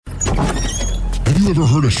You ever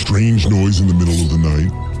heard a strange noise in the middle of the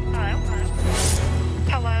night?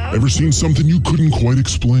 Hello? Ever seen something you couldn't quite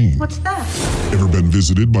explain? What's that? Ever been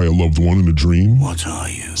visited by a loved one in a dream? What are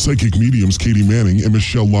you? Psychic mediums Katie Manning and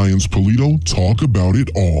Michele Lyons-Polito talk about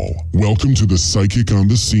it all. Welcome to the Psychic on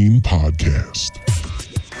the Scene podcast.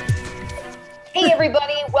 Hey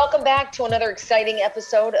everybody, welcome back to another exciting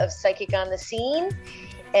episode of Psychic on the Scene.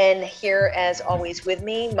 And here, as always, with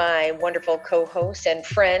me, my wonderful co-host and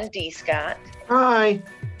friend, D. Scott. Hi.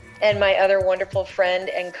 And my other wonderful friend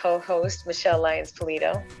and co-host, Michele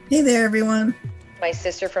Lyons-Polito. Hey there, everyone. My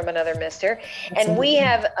sister from another mister. And we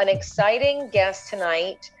have an exciting guest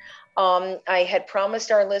tonight. I had promised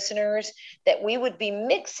our listeners that we would be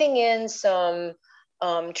mixing in some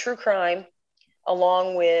true crime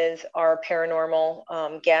along with our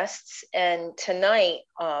paranormal guests. And tonight,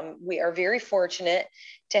 we are very fortunate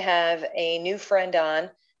to have a new friend on,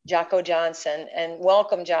 Jocko Johnson. And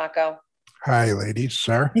welcome, Jocko. Hi, ladies,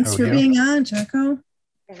 sir. Thanks for being on, Jocko.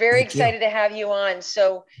 Very excited to have you on.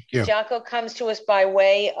 So Jocko comes to us by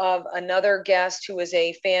way of another guest who is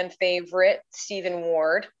a fan favorite, Stephen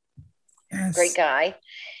Ward. Yes. Great guy.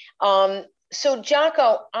 So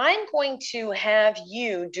Jocko, I'm going to have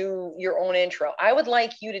you do your own intro. I would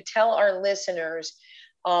like you to tell our listeners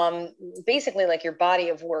basically like your body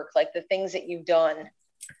of work, like the things that you've done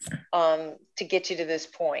to get you to this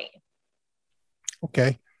point.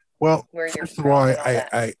 Okay. Well, first of all,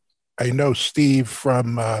 I know Steve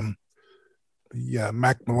from the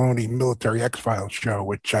Mac Maloney Military X-Files show,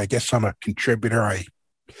 which I guess I'm a contributor. I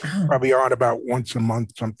probably on about once a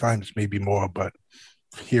month, sometimes maybe more, but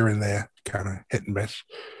here and there, kind of hit and miss.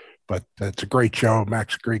 But it's a great show.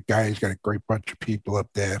 Mac's a great guy. He's got a great bunch of people up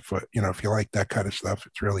there for, if you like that kind of stuff,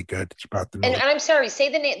 it's really good. It's about the military. And I'm sorry, say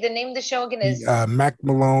the name of the show again is Mac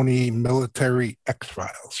Maloney Military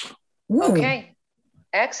X-Files. Okay.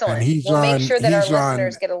 Excellent. And we'll make sure that our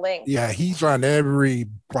listeners get a link. Yeah, he's on every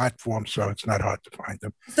platform, so it's not hard to find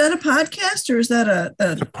him. Is that a podcast or is that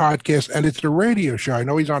It's a podcast, and it's a radio show. I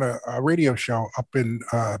know he's on a radio show up in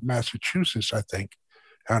Massachusetts, I think,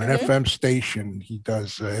 on an FM station. He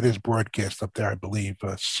does, it is broadcast up there, I believe,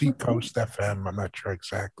 Seacoast FM. I'm not sure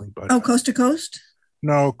exactly, but. Oh, Coast to Coast?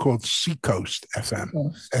 No, called Seacoast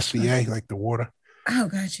FM. SEA, like the water. Oh,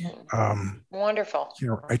 gotcha. Wonderful.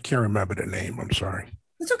 I can't remember the name. I'm sorry.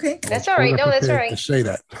 It's okay. That's all right. No, that's all right. To say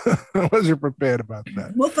that. I wasn't prepared about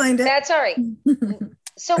that. We'll find it. That's all right.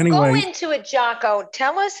 So anyway, go into it, Jocko.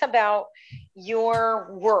 Tell us about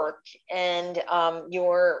your work and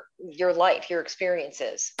your life, your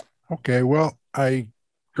experiences. Okay. Well, I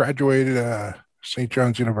graduated St.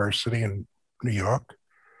 John's University in New York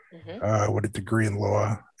with a degree in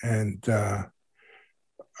law. And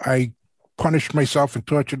I punished myself and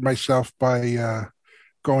tortured myself by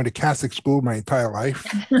going to Catholic school my entire life,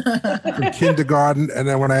 from kindergarten, and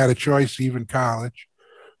then when I had a choice, even college.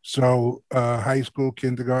 So high school,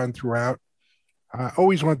 kindergarten, throughout. I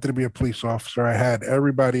always wanted to be a police officer. I had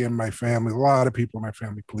everybody in my family, a lot of people in my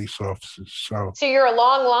family, police officers. So you're a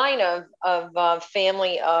long line of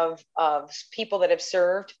family of people that have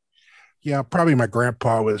served? Yeah, probably my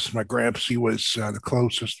gramps. He was the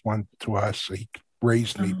closest one to us. He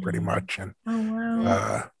raised me pretty much. And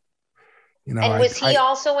wow. And was he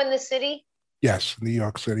also in the city? Yes, New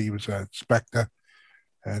York City. He was an inspector,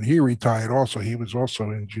 and he retired also. He was also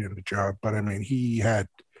in the job, but I mean, he had,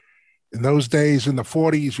 in those days in the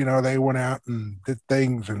 40s, they went out and did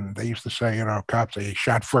things, and they used to say, cops, they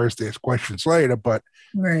shot first, ask questions later, but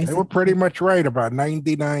they were pretty much right about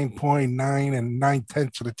 99.9 and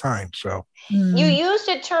 9/10 of the time. So you used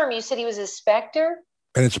a term. You said he was a inspector?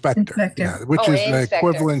 An inspector. Yeah, which is the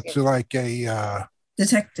equivalent to like a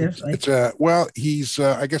detective. He's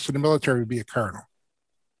I guess in the military would be a colonel.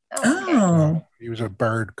 Oh. He was a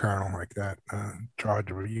bird colonel like that, in charge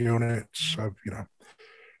of units of,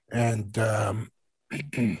 and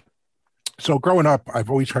so growing up, I've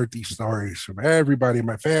always heard these stories from everybody in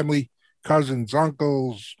my family, cousins,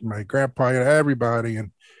 uncles, my grandpa, everybody.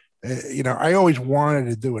 And, I always wanted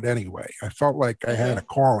to do it anyway. I felt like I had a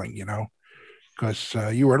calling, because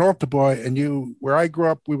you were an altar boy, and where I grew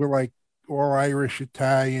up, we were like all Irish,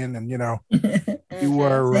 Italian, and, you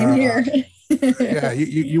were, Same here.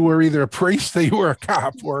 you were either a priest or you were a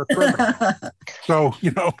cop or a criminal. So,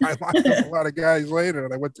 I lined up a lot of guys later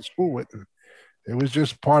that I went to school with. And it was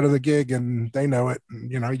just part of the gig, and they know it. And,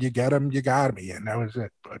 you get them, you got me, and that was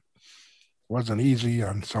it. But it wasn't easy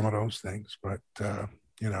on some of those things. But, I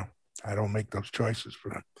don't make those choices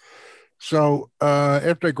for them. So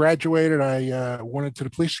after I graduated, I went into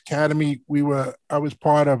the police academy. I was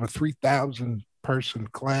part of a 3,000 person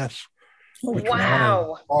class.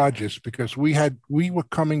 Wow. Largest, because we were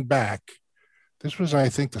coming back This was, I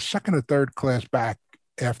think, the second or third class back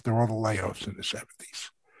after all the layoffs in the 70s.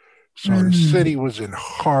 So the city was in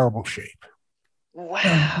horrible shape. Wow.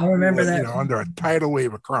 Yeah, I remember that. Under a tidal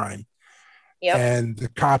wave of crime. Yep. And the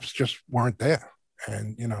cops just weren't there.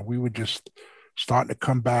 And, we were just starting to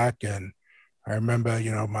come back. And I remember,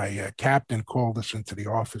 my captain called us into the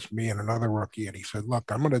office, me and another rookie, and he said,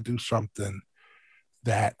 look, I'm going to do something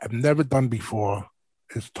that I've never done before.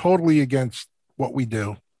 It's totally against what we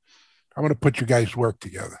do. I'm going to put you guys to work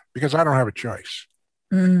together because I don't have a choice.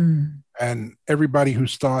 And everybody who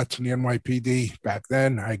starts in the NYPD back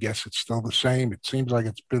then, I guess it's still the same. It seems like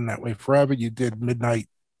it's been that way forever. You did midnight.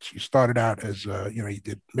 You started out as, you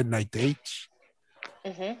did midnight dates.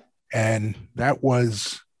 And that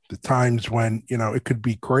was the times when, it could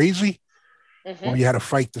be crazy or you had to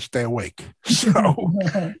fight to stay awake. So,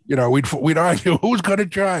 we'd argue who's going to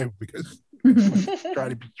drive because try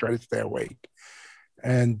to stay awake.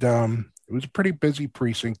 And it was a pretty busy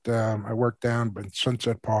precinct. I worked down in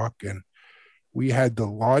Sunset Park, and we had the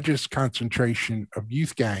largest concentration of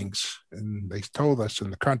youth gangs, and they told us in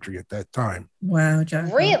the country at that time. Wow,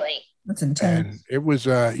 Jocko. Really? That's intense. And it was,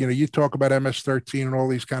 you talk about MS-13 and all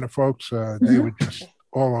these kind of folks, they were just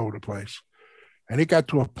all over the place. And it got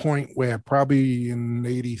to a point where probably in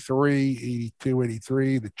 82,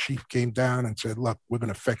 83, the chief came down and said, look, we're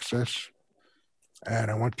going to fix this.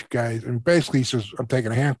 And I want you guys, and basically he says, I'm taking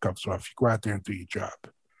the handcuffs off. You go out there and do your job.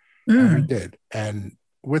 And we did. And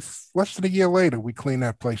with less than a year later, we cleaned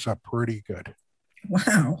that place up pretty good.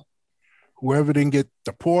 Wow. Whoever didn't get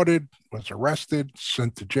deported was arrested,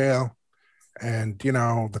 sent to jail. And,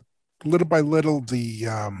 little by little,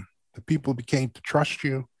 the people became to trust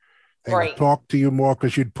you. They would talk to you more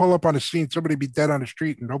because you'd pull up on the scene, somebody be dead on the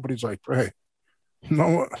street, and nobody's like, hey,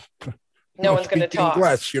 no one's going to talk.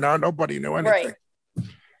 English, nobody knew anything. Right.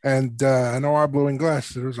 And I know I blew in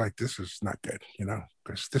glass. It was like, this is not good,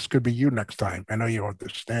 because this could be you next time. I know you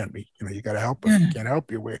understand me. You got to help us. We can't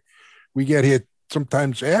help you. We get here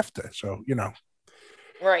sometimes after. So,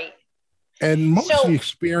 Right. And most of the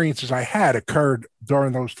experiences I had occurred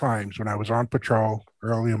during those times when I was on patrol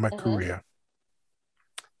early in my career.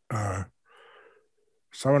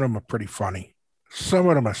 Some of them are pretty funny. Some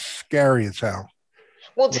of them are scary as hell.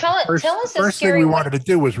 Well, tell us the first thing we wanted to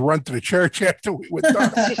do was run to the church after we were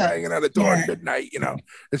done hanging out the door at midnight.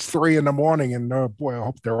 It's 3 a.m. and boy, I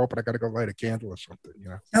hope they're open. I got to go light a candle or something.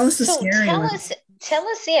 Tell us the scary ones. Tell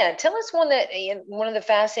us one of the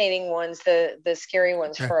fascinating ones, the scary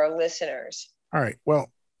ones for our listeners. All right.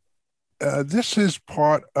 Well, this is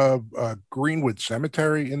part of Greenwood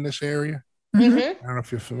Cemetery in this area. I don't know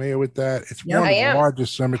if you're familiar with that. It's one of the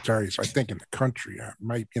largest cemeteries, I think, in the country.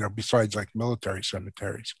 Besides like military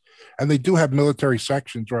cemeteries. And they do have military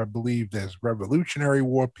sections where I believe there's Revolutionary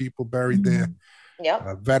War people buried there.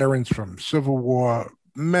 Veterans from Civil War,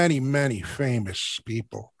 many, many famous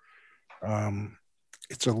people.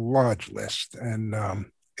 It's a large list, and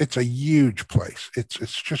it's a huge place.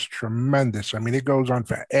 It's just tremendous. I mean, it goes on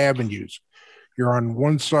for avenues. You're on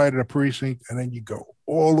one side of the precinct, and then you go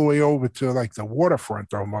all the way over to like the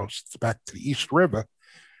waterfront almost, back to the East River,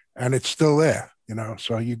 and it's still there,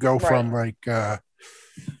 So you go from like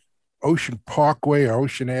Ocean Parkway or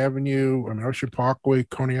Ocean Parkway,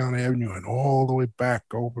 Coney Island Avenue, and all the way back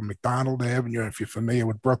over McDonald Avenue, if you're familiar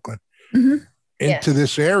with Brooklyn, into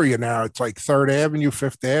this area now. It's like 3rd Avenue,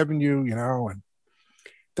 5th Avenue, and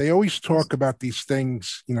they always talk about these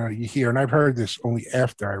things, you hear, and I've heard this only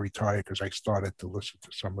after I retired because I started to listen to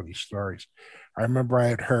some of these stories. I remember I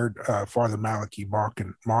had heard Father Malachi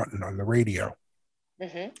Martin on the radio,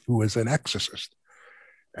 who was an exorcist.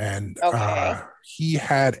 And he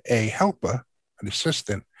had a helper, an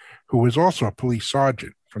assistant, who was also a police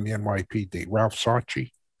sergeant from the NYPD, Ralph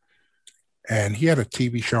Sarchi. And he had a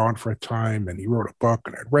TV show on for a time, and he wrote a book,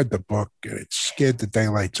 and I read the book, and it scared the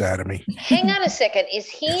daylights out of me. Hang on a second. Is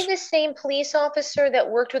he the same police officer that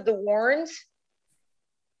worked with the Warrens?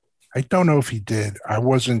 I don't know if he did. I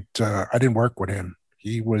didn't work with him.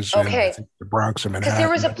 He was in I think, the Bronx and Manhattan. Because there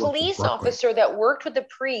was a police officer that worked with the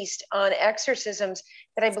priest on exorcisms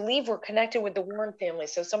that I believe were connected with the Warren family.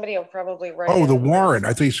 So somebody will probably write. Oh, the Warren.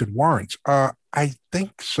 I think you said Warrens. I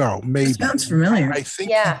think so. Maybe. That sounds familiar. I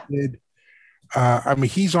think he did.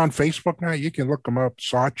 He's on Facebook now. You can look him up.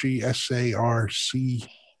 Sarchi, SARC.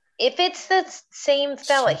 If it's the same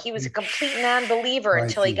fella, he was a complete non-believer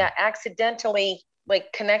until he got accidentally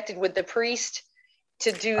connected with the priest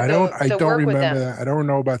to do the work with them. I don't remember that. I don't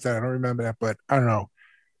know about that. I don't remember that, but I don't know.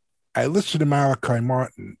 I listened to Malachi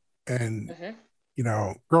Martin, and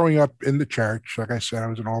growing up in the church, like I said, I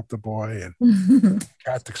was an altar boy and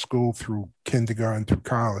Catholic school through kindergarten through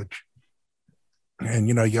college. And,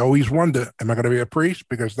 you always wonder, am I going to be a priest?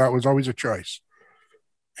 Because that was always a choice.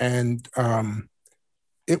 And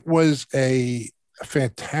it was a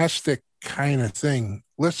fantastic kind of thing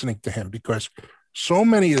listening to him, because so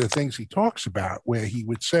many of the things he talks about, where he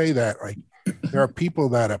would say that, like, there are people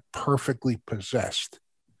that are perfectly possessed,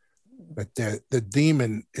 but the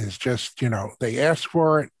demon is just, they ask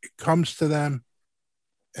for it, it comes to them,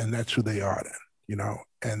 and that's who they are then,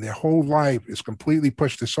 and their whole life is completely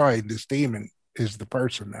pushed aside. This demon is the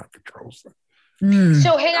person that controls them.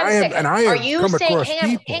 So hang on a second. And I have come across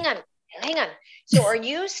people. Hang on. So are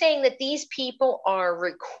you saying that these people are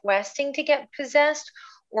requesting to get possessed,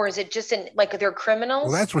 or is it just like they're criminals?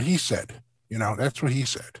 Well, that's what he said. That's what he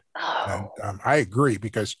said. Oh. And I agree,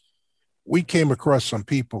 because we came across some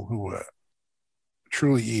people who were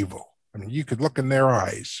truly evil. I mean, you could look in their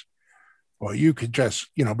eyes, or you could just,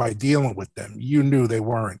 by dealing with them, you knew they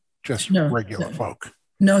weren't just regular folk.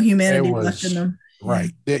 No humanity left in them.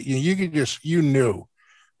 Right. You could just, you knew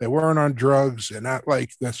they weren't on drugs. They're not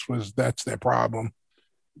like that's their problem.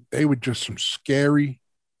 They were just some scary,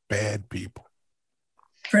 bad people.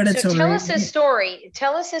 Predatory. So tell us his story.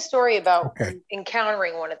 Tell us his story about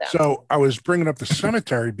encountering one of them. So I was bringing up the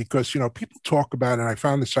cemetery because, people talk about, and I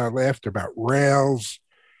found this out after, about rails.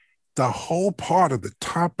 The whole part of the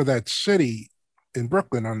top of that city in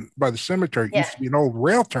Brooklyn by the cemetery used to be an old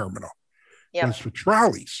rail terminal. It was for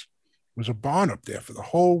trolleys. It was a barn up there for the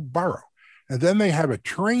whole borough. And then they have a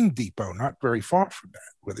train depot not very far from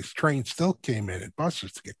that, where this train still came in and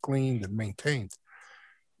buses to get cleaned and maintained.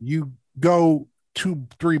 You go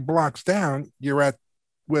 2-3 blocks down, you're at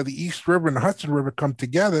where the East River and the Hudson River come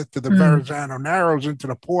together to the Verrazano Narrows into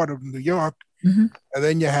the port of New York. Mm-hmm. And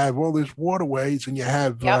then you have all these waterways, and you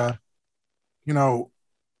have,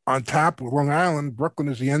 on top of Long Island, Brooklyn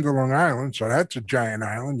is the end of Long Island. So that's a giant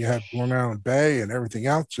island. You have Long Island Bay and everything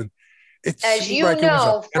else. And it seemed like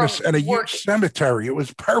it was a huge cemetery. It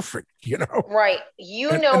was perfect, Right.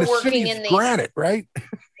 And working in the granite, right?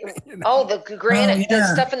 Oh, the granite,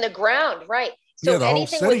 the stuff in the ground, right. So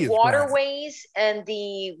anything with waterways and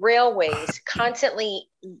the railways constantly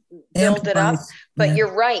build it up. But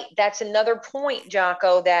you're right. That's another point,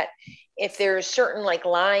 Jocko, that if there's certain like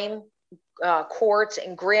lime, quartz,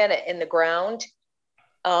 and granite in the ground,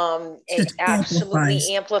 it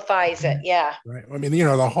absolutely amplifies it. Yeah. Right. I mean,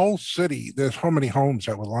 the whole city, there's so many homes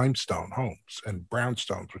that were limestone homes and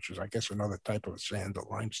brownstones, which is, I guess, another type of sand or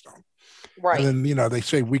limestone. Right. And then, they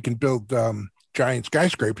say we can build giant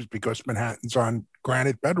skyscrapers because Manhattan's on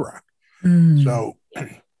granite bedrock. So,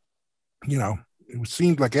 it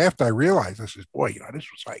seemed like after I realized this is, boy, this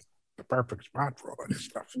was like the perfect spot for all of this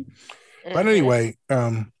stuff. But anyway,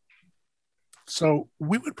 so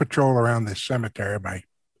we would patrol around this cemetery. My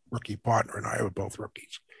rookie partner and I were both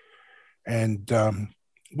rookies. And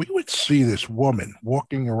we would see this woman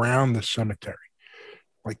walking around the cemetery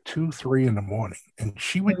like 2-3 in the morning. And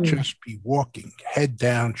she would just be walking, head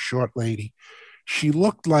down, short lady. She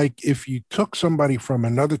looked like if you took somebody from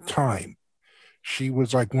another time, she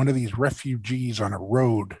was like one of these refugees on a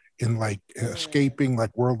road in like escaping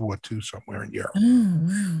like World War II somewhere in Europe. Oh,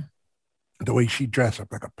 wow. The way she dressed up,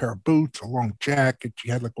 like a pair of boots, a long jacket. She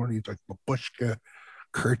had like one of these like babushka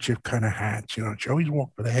kerchief kind of hats, She always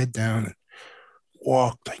walked with her head down and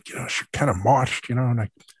walked like, she kind of marched, and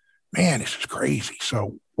like, man, this is crazy.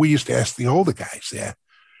 So we used to ask the older guys there,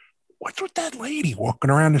 what's with that lady walking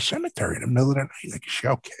around the cemetery in the middle of the night? Like, is she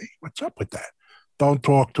okay? What's up with that? Don't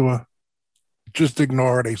talk to her. Just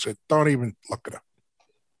ignore her. They said, don't even look at her.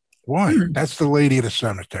 Why? That's the lady of the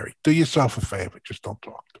cemetery. Do yourself a favor. Just don't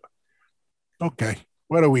talk to her. Okay.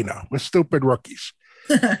 What do we know? We're stupid rookies.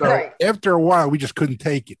 So after a while, we just couldn't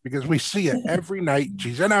take it because we see her every night.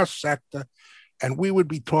 She's in our sector. And we would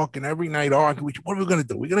be talking every night, arguing, what are we going to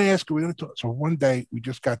do? We're going to ask her, we're going to talk. So one day, we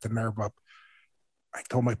just got the nerve up. I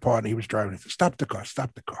told my partner, he was driving, he said, stop the car,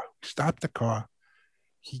 stop the car. We stopped the car.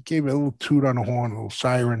 He gave a little toot on the horn, a little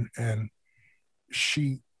siren, and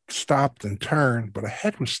she stopped and turned, but her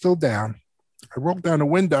head was still down. I rolled down the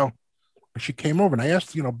window, and she came over, and I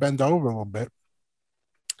asked her, bend over a little bit.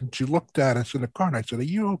 And she looked at us in the car, and I said, are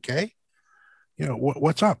you okay?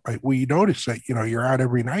 What's up? We noticed that, you're out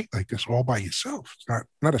every night like this all by yourself. It's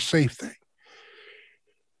not a safe thing.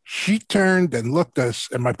 She turned and looked at us,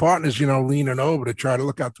 and my partner's, leaning over to try to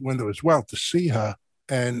look out the window as well to see her.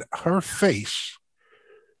 And her face,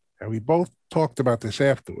 and we both talked about this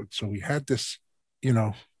afterwards. So we had this,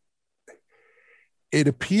 it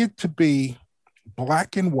appeared to be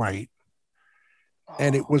black and white.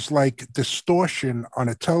 And it was like distortion on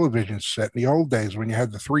a television set in the old days when you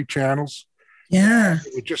had the 3 channels. Yeah.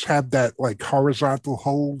 It would just have that like horizontal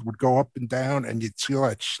hole would go up and down, and you'd see all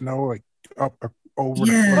that snow like up over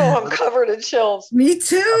Yeah. the Oh, I'm covered in chills. Me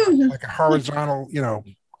too. like a horizontal, The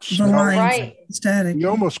snow. lines, Right. static. You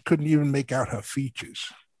almost couldn't even make out her features.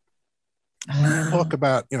 Wow. Talk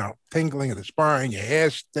about, tingling of the spine, your hair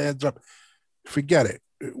stands up. Forget it.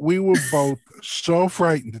 We were both so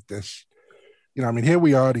frightened at this. Here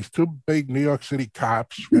we are, these two big New York City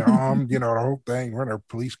cops, they're armed, the whole thing, we're in a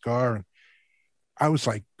police car. And I was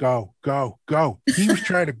like, go, go, go. He was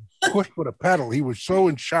trying to push with a pedal. He was so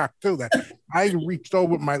in shock, too, that I reached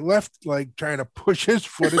over with my left leg trying to push his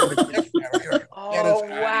foot into the gas pedal. Oh,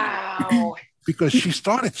 wow. Because she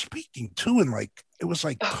started speaking, too, and it was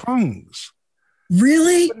like tongues.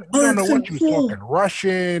 Really? We don't know what she was talking,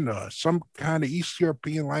 Russian or some kind of East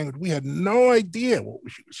European language. We had no idea what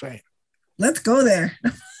she was saying. Let's go there.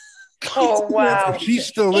 Oh, wow. If she's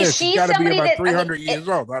still there, she's got to be about 300 years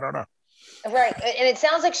old. I don't know. Right. And it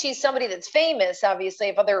sounds like she's somebody that's famous, obviously,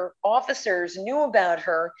 if other officers knew about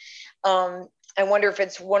her. I wonder if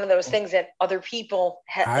it's one of those things that other people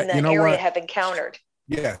in that area have encountered.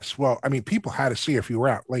 Yes. Well, people had to see her if you were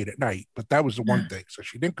out late at night, but that was the one thing. So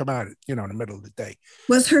she didn't come out, in the middle of the day.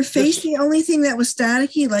 Was her face the only thing that was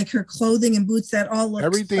staticky, like her clothing and boots that all looked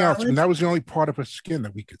everything solid? else? And that was the only part of her skin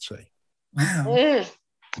that we could see. Wow.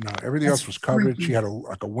 Everything else was covered. She had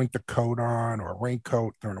a winter coat on or a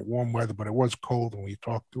raincoat during the warm weather, but it was cold when we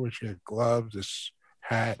talked to her. She had gloves, this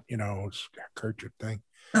hat, this kerchief thing.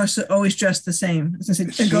 Oh, so always dressed the same.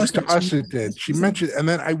 To us, it did. She mentioned, and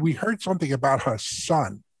then we heard something about her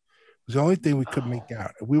son. It was the only thing we could make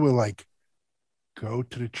out. We were like, go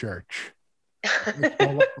to the church.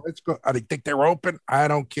 Let's go. I think they're open. I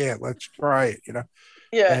don't care. Let's try it,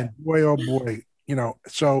 Yeah. And boy, oh boy,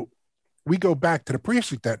 so we go back to the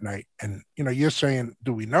precinct that night, and you're saying,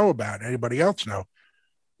 do we know about it? Anybody else know?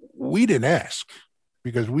 We didn't ask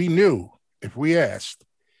because we knew if we asked,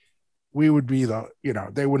 we would be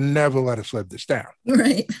they would never let us live this down.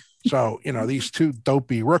 Right. So, these two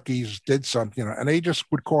dopey rookies did something, and they just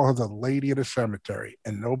would call her the lady of the cemetery,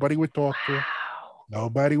 and nobody would talk to her.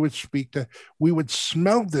 Nobody would speak to. We would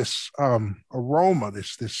smell this aroma,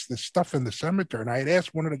 this stuff in the cemetery. And I had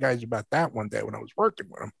asked one of the guys about that one day when I was working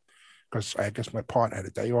with him, because I guess my partner had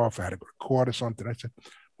a day off. I had to go to court or something. I said,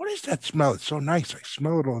 what is that smell? It's so nice. I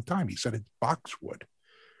smell it all the time. He said, it's boxwood.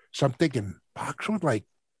 So I'm thinking, boxwood?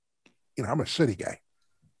 I'm a city guy.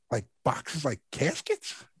 Like boxes, like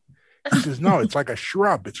caskets? He says, no, it's like a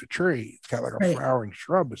shrub. It's a tree. It's got like a flowering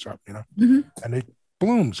shrub or something, and it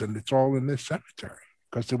blooms, and it's all in this cemetery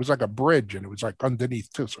because there was like a bridge, and it was like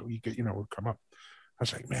underneath too. So you could, would come up. I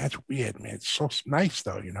was like, man, it's weird, man. It's so nice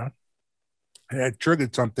though, And it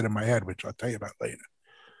triggered something in my head, which I'll tell you about later.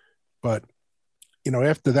 But,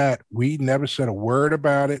 after that, we never said a word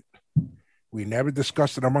about it. We never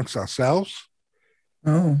discussed it amongst ourselves.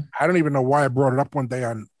 Oh. I don't even know why I brought it up one day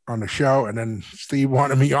on the show, and then Steve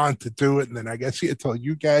wanted me on to do it, and then I guess he had told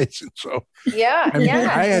you guys. And so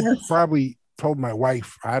I had probably told my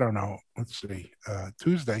wife, I don't know, let's see,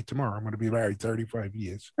 tomorrow, I'm going to be married 35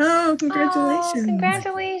 years. Oh, congratulations. Oh,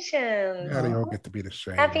 congratulations. Yeah, they all get to be the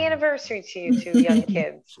same. Happy anniversary to you two young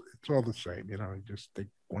kids. It's all the same, you just take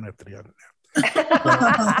one after the other now.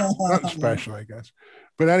 Nothing special, I guess.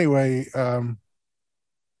 But anyway,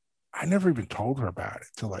 I never even told her about it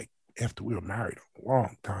till after we were married a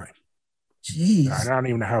long time. Jeez. I don't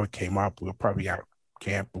even know how it came up. We were probably out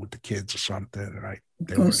camping with the kids or something, and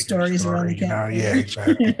they ghost stories around the camp. Yeah,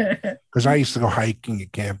 exactly. Because I used to go hiking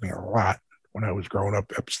and camping a lot when I was growing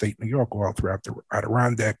up upstate New York, all throughout the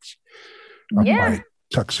Adirondacks, up by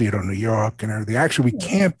Tuxedo, New York, and everything. Actually, we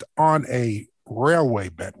camped on a railway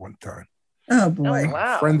bed one time. Oh boy!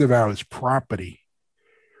 Wow. A friend of ours' property.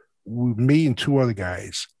 Me and two other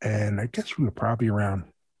guys, and I guess we were probably around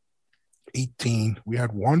 18. We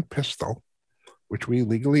had one pistol, which we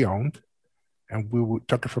legally owned, and we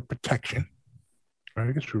took it for protection.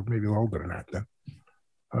 I guess we were maybe older than that then.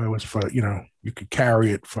 It was for, you could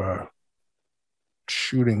carry it for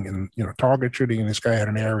shooting and, target shooting, and this guy had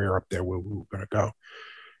an area up there where we were going to go.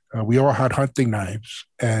 We all had hunting knives,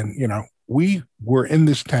 and, we were in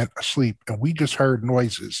this tent asleep, and we just heard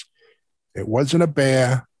noises. It wasn't a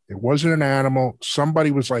bear. It wasn't an animal.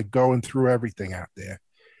 Somebody was going through everything out there.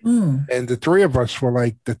 Mm. And the three of us were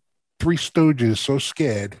like the Three Stooges, so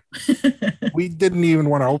scared. We didn't even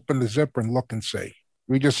want to open the zipper and look and see.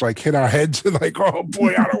 We just hit our heads and oh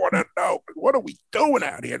boy, I don't want to know. What are we doing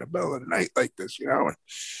out here in the middle of the night like this, And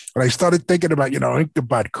I started thinking about,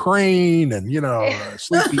 Ichabod Crane and,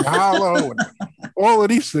 Sleepy Hollow and all of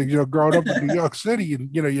these things, growing up in New York City, and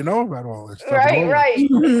you know about all this stuff, Right.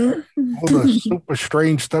 all the super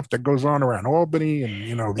strange stuff that goes on around Albany,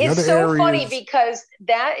 and the It's other so areas. funny because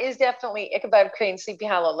that is definitely Ichabod Crane, Sleepy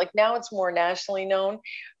Hollow. Like now it's more nationally known,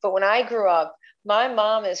 but when I grew up, my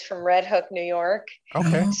mom is from Red Hook, New York.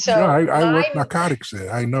 Okay, so I work narcotics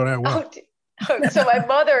there. I know that well. So my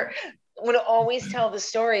mother would always tell the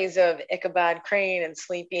stories of Ichabod Crane and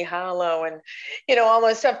Sleepy Hollow and all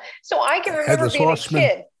this stuff. So I can remember being a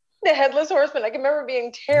kid. The Headless Horseman. I can remember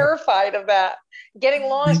being terrified of that, getting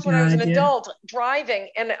lost when I was an adult driving,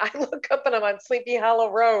 and I look up and I'm on Sleepy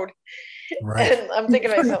Hollow Road, and I'm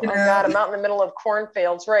thinking to myself, "Oh God, I'm out in the middle of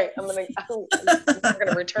cornfields." Right? I'm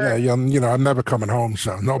gonna return. Yeah, I'm never coming home,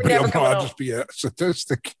 so nobody will know. I'll just be a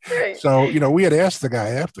statistic. Right. So we had asked the guy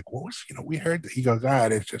after, what was we heard that he goes,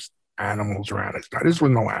 there's just animals around. This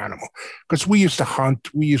was no animal, because we used to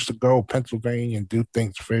hunt. We used to go Pennsylvania and do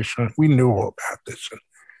things, fish hunt. We knew all about this. And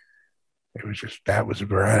it was just that wasn't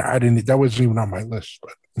even on my list.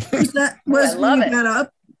 But when you got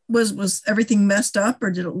up, was everything messed up,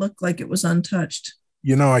 or did it look like it was untouched?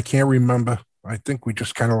 I can't remember. I think we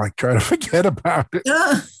just kind of try to forget about it.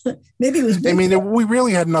 Maybe it was. We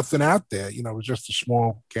really had nothing out there. It was just a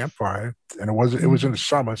small campfire, and it was in the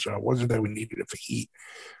summer, so it wasn't that we needed it for heat.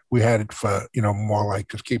 We had it for more like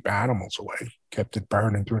just keep animals away. Kept it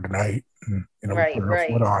burning through the night, and we put a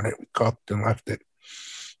wood on it. We cooked and left it,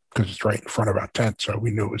 because it's right in front of our tent, so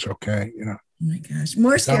we knew it was okay, Oh my gosh,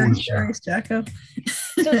 more scary stories, Jocko.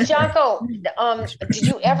 So, Jocko, did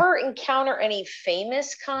you ever encounter any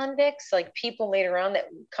famous convicts, like people later on that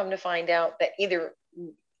come to find out that either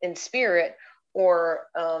in spirit or,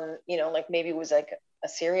 like maybe it was like a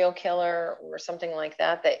serial killer or something like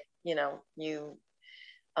that you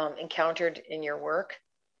encountered in your work?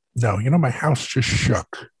 No, my house just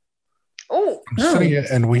shook. Oh, I'm sitting here,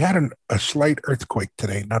 and we had a slight earthquake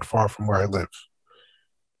today, not far from where I live.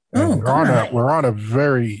 And we're on a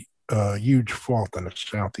very huge fault in the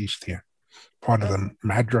southeast here, part of the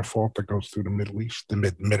Madra fault that goes through the Middle East, the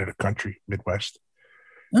mid of the country, Midwest.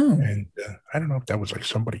 Oh. And I don't know if that was like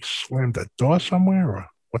somebody slammed a door somewhere or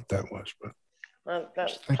what that was, but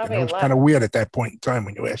it was kind of weird at that point in time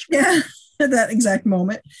when you asked me. Yeah, at that exact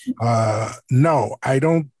moment. No, I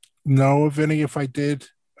don't know of any. If I did,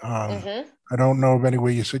 I don't know of any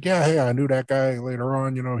way you said, hey, I knew that guy later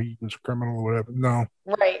on, he was a criminal or whatever. No.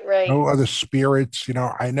 Right. No other spirits,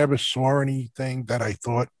 I never saw anything that I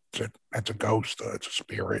thought that's a ghost or it's a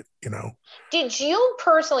spirit, Did you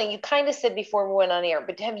personally, you kind of said before we went on air,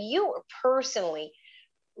 but have you personally,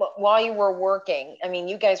 while you were working, I mean,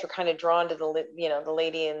 you guys were kind of drawn to the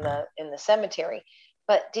lady in the cemetery,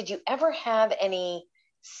 but did you ever have any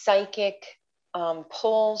psychic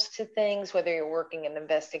pulls to things, whether you're working an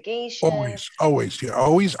investigation? Always.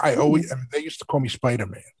 They used to call me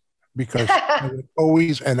Spider-Man, because I would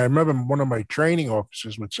always, and I remember one of my training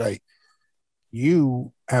officers would say,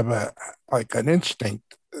 you have an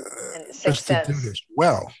instinct just to do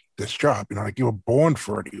this job, like you were born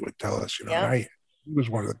for it, he would tell us, and he was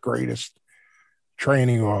one of the greatest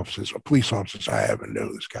training officers or police officers I ever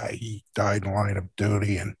knew. This guy, he died in line of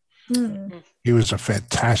duty, and he was a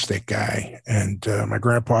fantastic guy. And my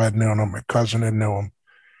grandpa had known him, my cousin had known him,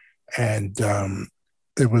 and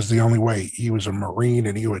it was the only way. He was a Marine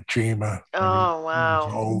in Iwo Jima. Oh,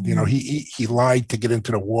 wow. He was old. He lied to get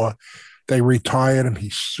into the war. They retired him. He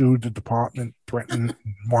sued the department, threatened,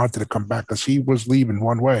 wanted to come back because he was leaving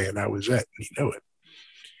one way, and that was it. And he knew it.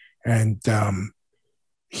 And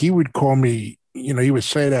he would call me, he would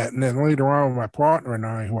say that. And then later on, my partner and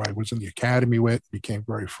I, who I was in the academy with, became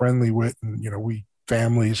very friendly with, and, we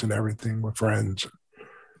families and everything were friends.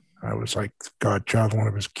 I was like godchild, one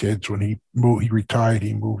of his kids. When he retired,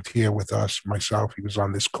 he moved here with us, myself. He was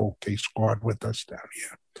on this cold case squad with us down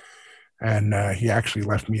here. And he actually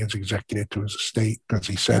left me as executor to his estate because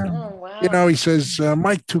he said, he says,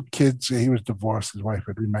 my two kids, he was divorced, his wife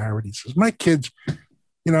had remarried. He says, my kids,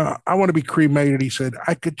 I want to be cremated. He said,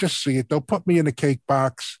 I could just see it. They'll put me in a cake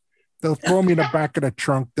box. They'll throw me in the back of the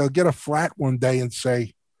trunk. They'll get a flat one day and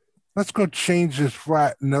say, let's go change this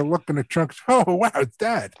flat. And they'll look in the trunk. Oh, wow, it's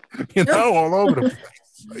Dad. All over the place.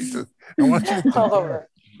 I said, I want you to take care of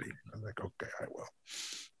me. I was like, okay, I will.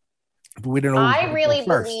 But we didn't always I really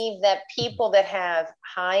believe that people that have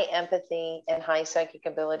high empathy and high psychic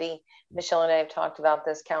ability, Michele and I have talked about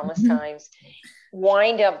this countless times,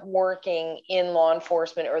 wind up working in law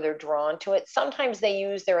enforcement, or they're drawn to it. Sometimes they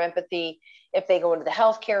use their empathy if they go into the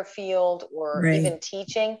healthcare field or even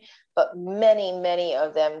teaching. but many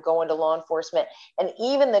of them go into law enforcement. And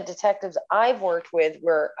even the detectives I've worked with,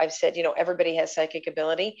 where I've said, everybody has psychic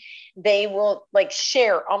ability, they will like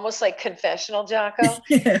share, almost like confessional, Jocko.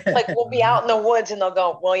 Like we'll be out in the woods and they'll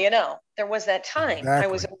go, well, there was that time I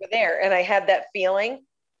was over there and I had that feeling.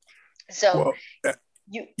 So that's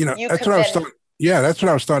what I was starting. Yeah, that's what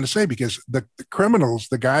I was starting to say, because the criminals,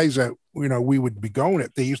 the guys that, we would be going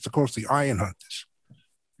at, they used to call us the iron hunters,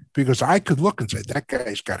 because I could look and say, that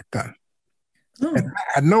guy's got a gun. Oh. And I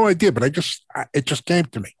had no idea, but it just came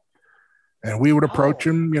to me. And we would approach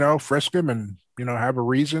him, frisk him and, have a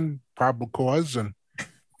reason, probable cause. And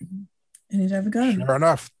he'd have a gun. Sure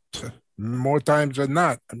enough, more times than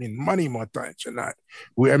not. I mean, more times than not.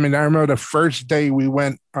 I remember the first day we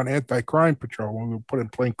went on anti-crime patrol, when we were put in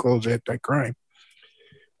plainclothes anti-crime.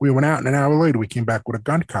 We went out, and an hour later, we came back with a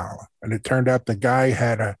gun collar. And it turned out the guy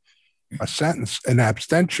had a sentence, an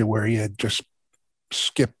abstention, where he had just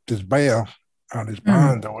skipped his bail on his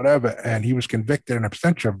bond or whatever, and he was convicted in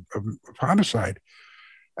abstention of homicide.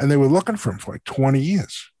 And they were looking for him for like 20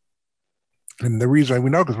 years. And the reason we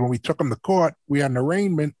know, because when we took him to court, we had an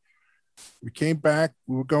arraignment. We came back,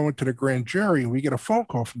 we were going to the grand jury, and we get a phone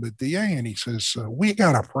call from the DA, and he says, we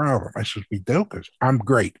got a problem. I says, we do? Because I'm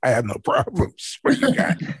great. I have no problems. What you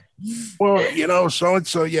got? Well,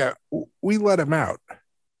 so-and-so, yeah, we let him out.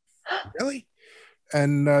 Really?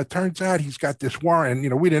 And turns out he's got this warrant.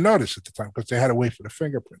 We didn't notice at the time because they had to wait for the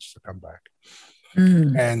fingerprints to come back.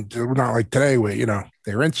 And not like today where,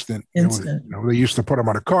 they're instant. They used to put them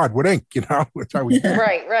on a card with ink, That's how we did.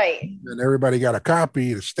 Right. And everybody got a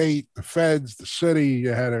copy, the state, the feds, the city. You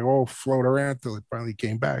had it all float around till it finally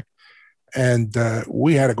came back. And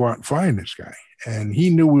we had to go out and find this guy. And he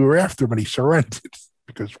knew we were after him, and he surrendered,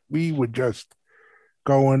 because we were just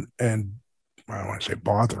going and, I don't want to say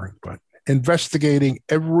bothering, but investigating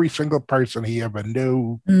every single person he ever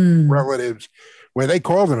knew, relatives, where they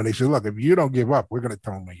called him and they said, look, if you don't give up, we're going to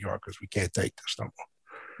tell New York, because we can't take this no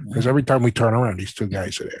more. Because every time we turn around, these two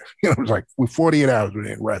guys are there. It was like, we 48 hours, we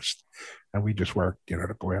didn't rest. And we just worked,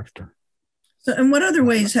 to go after. So, and what other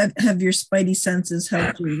ways have your spidey senses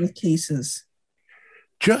helped you with cases?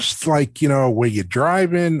 Just like, where you're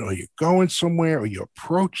driving or you're going somewhere or you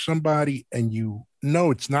approach somebody and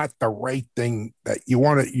it's not the right thing that you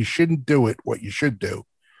want to, you shouldn't do it, what you should do.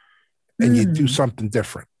 And you do something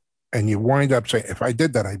different. And you wind up saying, if I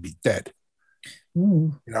did that, I'd be dead.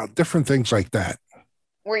 Different things like that.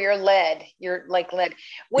 Where you're like led.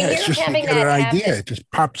 When you're just, having you get that an happen, idea, it just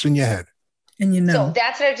pops in your head. And So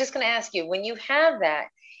that's what I was just going to ask you. When you have that,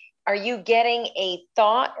 are you getting a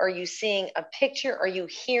thought? Are you seeing a picture? Are you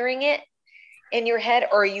hearing it in your head?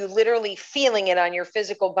 Or are you literally feeling it on your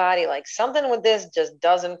physical body? Like something with this just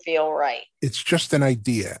doesn't feel right. It's just an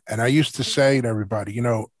idea. And I used to say to everybody,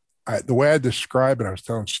 the way I describe it, I was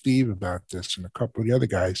telling Steve about this and a couple of the other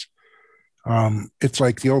guys. It's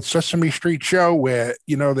like the old Sesame Street show where,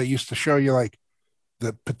 they used to show you like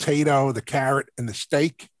the potato, the carrot, and the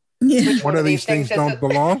steak. Yeah. One of these things don't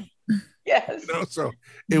belong. Yes. So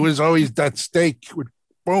it was always that steak would,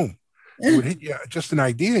 boom, it would hit you, just an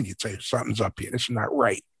idea, and you'd say, something's up here. This is not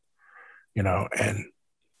right. And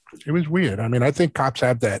it was weird. I mean, I think cops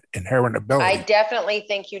have that inherent ability. I definitely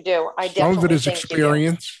think you do. Some of it is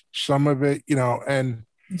experience. Some of it, and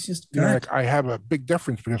it's just like I have a big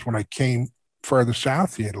difference, because when I came further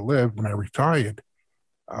south here to live, when I retired,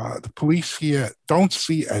 the police here don't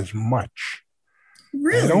see as much.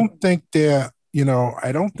 Really? I don't think they're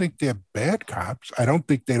bad cops. I don't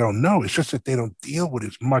think they don't know. It's just that they don't deal with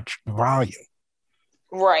as much volume.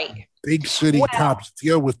 Right. Big city cops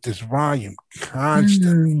deal with this volume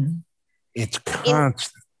constantly. It's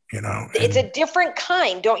constant, It's a different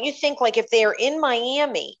kind. Don't you think, like if they're in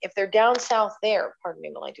Miami, if they're down south there, pardon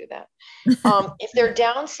me while I do that. If they're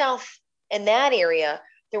down south in that area,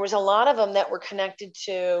 there was a lot of them that were connected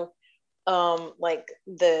to like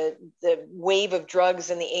the wave of drugs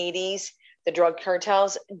in the 80s, the drug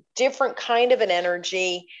cartels, different kind of an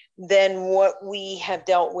energy than what we have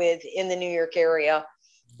dealt with in the New York area,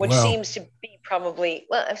 which seems to be probably,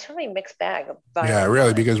 it's probably a mixed bag of violence. Yeah,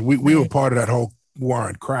 really, because we were part of that whole war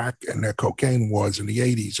on crack and the cocaine wars in the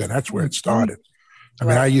 80s, and that's where it started. I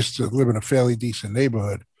mean, I used to live in a fairly decent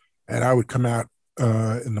neighborhood, and I would come out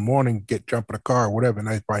in the morning, jump in a car or whatever, and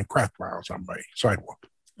I'd find crack vials on my sidewalk.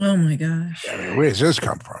 Oh my gosh. I mean, where's this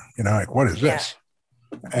come from? Like, what is this?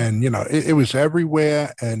 And, it was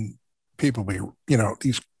everywhere, and people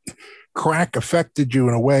these crack affected you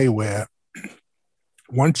in a way where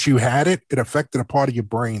once you had it, it affected a part of your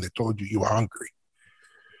brain that told you were hungry.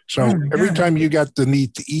 So every time you got the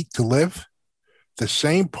need to eat to live, the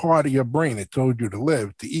same part of your brain that told you to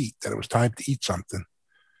live, to eat, that it was time to eat something,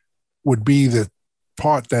 would be the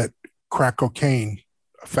part that crack cocaine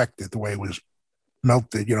affected, the way it was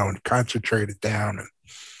melted, and concentrated down, and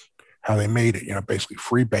how they made it, basically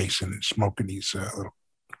freebasing and smoking these little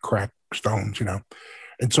crack stones,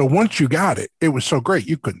 And so once you got it, it was so great,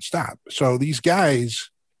 you couldn't stop. So these guys,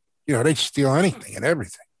 they'd steal anything and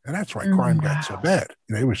everything. And that's why crime got so bad.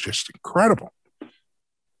 It was just incredible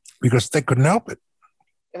because they couldn't help it.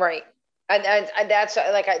 Right. And that's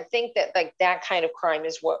like, I think that like that kind of crime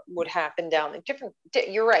is what would happen down there.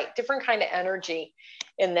 You're right. Different kind of energy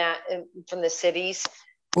in that from the cities.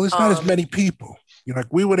 Well, there's not as many people.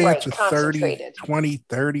 Like we would answer 30, 20,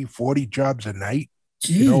 30, 40 jobs a night,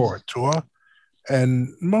 or a tour.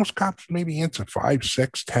 And most cops maybe answer 5,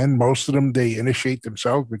 6, 10. Most of them, they initiate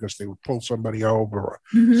themselves because they would pull somebody over or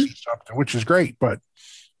see something, which is great. But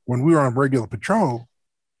when we were on regular patrol,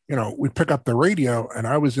 we'd pick up the radio, and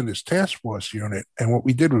I was in this task force unit. And what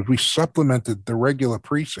we did was we supplemented the regular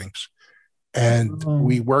precincts, and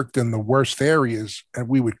we worked in the worst areas, and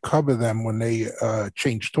we would cover them when they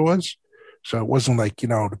changed tours. So it wasn't like,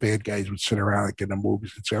 the bad guys would sit around like in the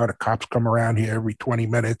movies and say, the cops come around here every 20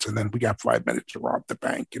 minutes and then we got 5 minutes to rob the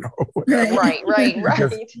bank,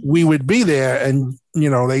 Right. We would be there and,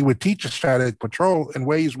 they would teach us how to patrol in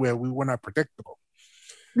ways where we were not predictable.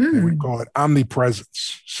 They would call it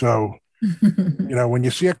omnipresence. So, when you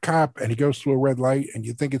see a cop and he goes through a red light and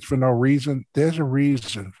you think it's for no reason, there's a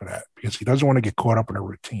reason for that because he doesn't want to get caught up in a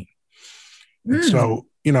routine. And so,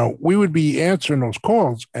 we would be answering those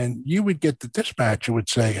calls and you would get the dispatcher would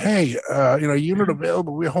say, hey, unit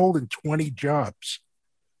available, we're holding 20 jobs.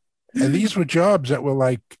 And these were jobs that were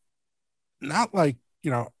like, not like,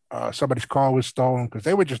 somebody's car was stolen because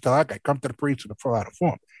they would just tell that guy, come to the precinct to fill out a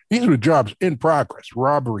form. These were jobs in progress,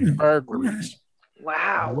 robberies, burglaries,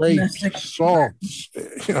 rapes, assaults,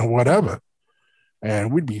 whatever.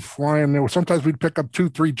 And we'd be flying there. Sometimes we'd pick up 2,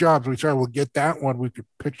 3 jobs. We'd say, we'll get that one. We could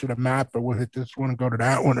picture the map, and we'll hit this one and go to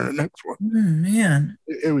that one and the next one. Man.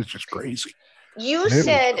 It was just crazy. You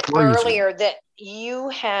said earlier that you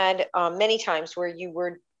had many times where you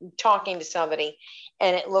were talking to somebody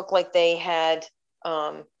and it looked like they had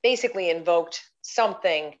basically invoked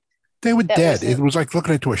something. They were dead. It was like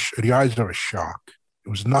looking into the eyes of a shark.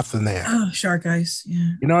 There was nothing there. Oh, shark eyes.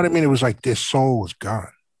 Yeah. You know what I mean? It was like their soul was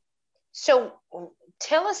gone. So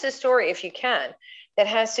tell us a story, if you can, that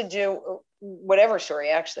has to do, whatever story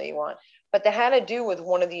actually you want, but that had to do with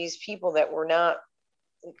one of these people that were not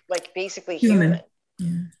like basically human.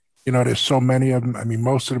 Yeah. There's so many of them. I mean,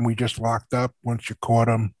 most of them we just locked up. Once you caught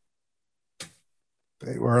them,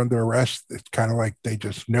 they were under arrest. It's kind of like they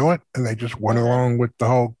just knew it and they just went along with the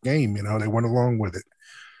whole game. They went along with it.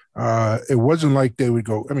 It wasn't like they would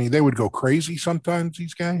go, they would go crazy sometimes,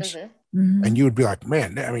 these guys. And you would be like,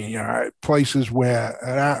 man, places where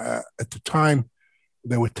at the time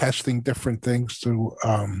they were testing different things to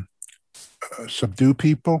subdue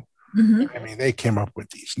people. They came up with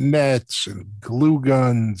these nets and glue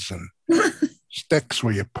guns and sticks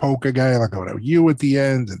where you poke a guy like a U at the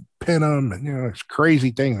end and pin them and, it's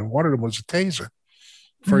crazy thing. And one of them was a taser,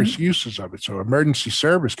 first uses of it. So emergency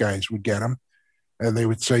service guys would get them. And they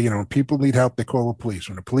would say, when people need help, they call the police.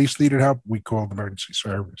 When the police needed help, we called emergency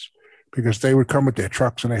service. Because they would come with their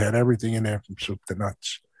trucks and they had everything in there from soup to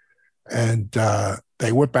nuts. And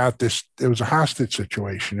they whip out this, it was a hostage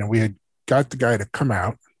situation. And we had got the guy to come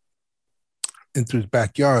out into his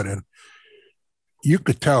backyard. And you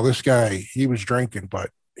could tell this guy, he was drinking,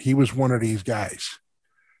 but he was one of these guys.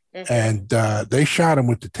 And they shot him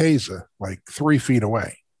with the taser like 3 feet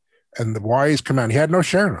away. And the wires come out. He had no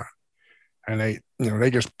shirt on. And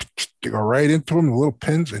they just go right into him, the little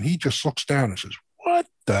pins. And he just looks down and says, what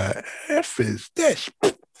the F is this?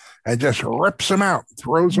 And just rips him out,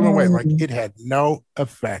 throws him away like it had no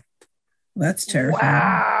effect. That's terrifying.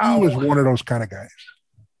 Wow. He was one of those kind of guys.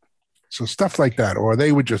 So stuff like that. Or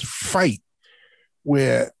they would just fight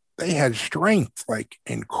where they had strength, like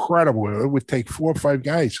incredible. It would take 4 or 5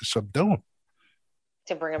 guys to subdue them.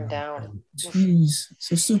 To bring them down. Jeez.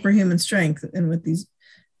 So superhuman strength and with these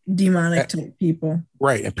demonic type people.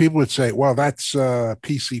 Right. And people would say, well, that's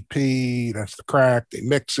PCP, that's the crack. They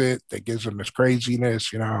mix it. That gives them this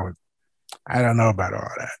craziness, I don't know about all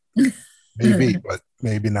that. Maybe, but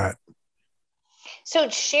maybe not. So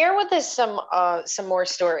share with us some more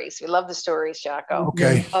stories. We love the stories, Jocko.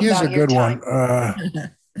 Okay. Here's a good one.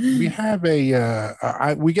 We have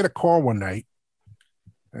we get a call one night.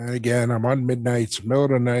 And again, I'm on midnight, middle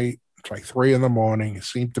of the night. It's like 3 a.m. It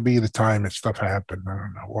seemed to be the time that stuff happened. I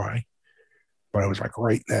don't know why. But it was like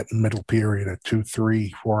right in that middle period at 2,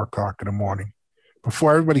 3, 4 o'clock in the morning.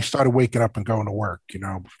 Before everybody started waking up and going to work,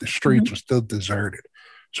 the streets were still deserted.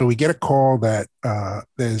 So we get a call that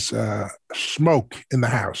there's smoke in the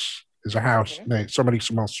house. There's a house. Somebody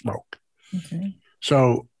smells smoke. Okay.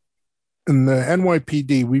 So in the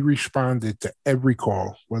NYPD, we responded to every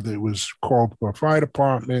call, whether it was called for fire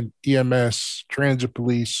department, EMS, transit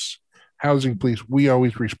police, housing police. We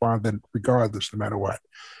always responded regardless, no matter what.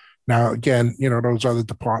 Now, again, those other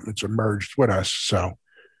departments are merged with us. So,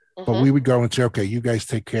 but we would go and say, okay, you guys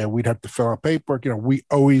take care. We'd have to fill out paperwork. We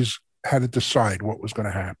always had to decide what was going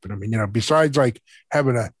to happen. I mean, besides like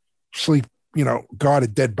having to sleep, guard a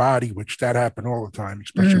dead body, which that happened all the time,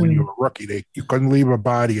 especially when you were a rookie. You couldn't leave a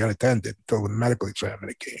body unattended until the medical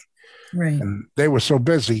examiner came. Right. And they were so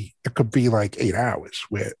busy, it could be like 8 hours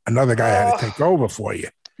where another guy had to take over for you.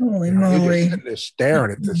 Holy moly. You're just sitting there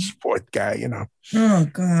staring at this poor guy, Oh,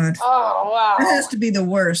 God. Oh, wow. That has to be the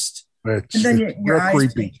worst. And then your eyes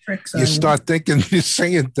creepy. You start thinking, you're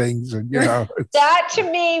saying things, and that to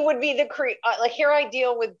me would be the like here I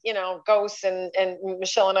deal with ghosts and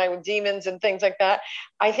Michele and I with demons and things like that.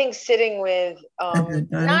 I think sitting with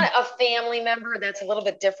not a family member, that's a little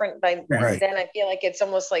bit different. Then I feel like it's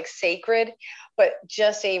almost like sacred, but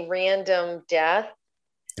just a random death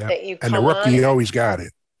that you come and the rookie always got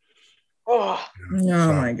it. Oh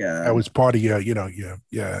my God! That was part of your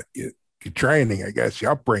training, I guess,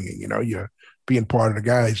 your upbringing. You're being part of the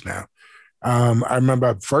guys now. I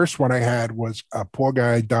remember the first one I had was a poor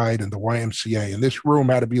guy died in the YMCA, and this room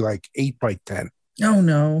had to be like 8 by 10. Oh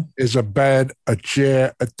no! There's a bed, a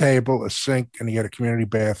chair, a table, a sink, and he had a community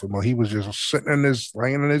bathroom. Well, he was just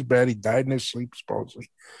laying in his bed. He died in his sleep,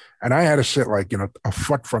 supposedly, and I had to sit like a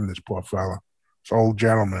foot from this poor fella, this old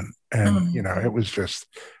gentleman, and it was just.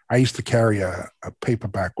 I used to carry a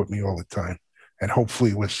paperback with me all the time, and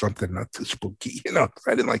hopefully it was something not too spooky, because I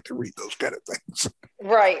didn't like to read those kind of things.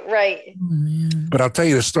 Right. Oh, but I'll tell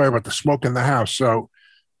you the story about the smoke in the house. So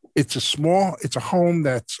it's a home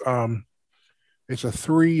that's it's a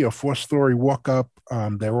 3 or 4 story walk up.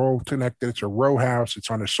 They're all connected. It's a row house.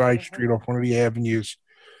 It's on a side street off one of the avenues,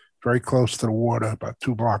 very close to the water, about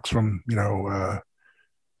 2 blocks from the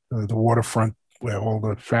waterfront. Where all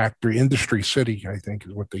the factory industry city, I think,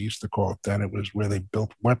 is what they used to call it then. It was where they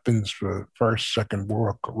built weapons for First, Second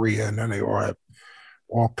War, Korea, and then they all have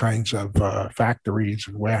all kinds of factories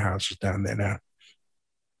and warehouses down there now.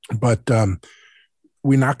 But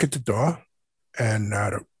we knock at the door, and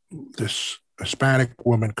this Hispanic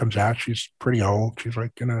woman comes out. She's pretty old. She's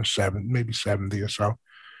like maybe 70 or so.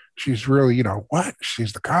 She's really, what?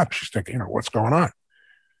 She's the cop. She's thinking, what's going on?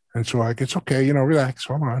 And so it's okay, relax,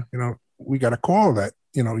 hold on, we got a call that,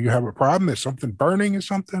 you have a problem. There's something burning or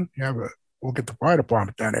something. We'll get the fire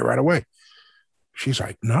department down there right away. She's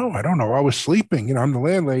like, no, I don't know. I was sleeping. I'm the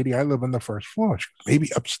landlady. I live on the first floor. She goes,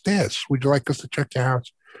 maybe upstairs. Would you like us to check your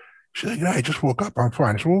house? She's like, no, I just woke up. I'm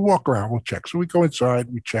fine. So we'll walk around. We'll check. So we go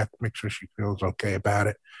inside. We check, make sure she feels okay about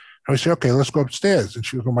it. And we say, okay, let's go upstairs. And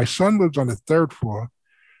she goes, well, my son lives on the 3rd floor.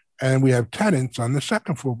 And we have tenants on the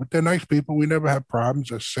 2nd floor. But they're nice people. We never have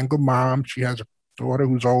problems. A single mom. She has a daughter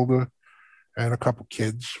who's older. And a couple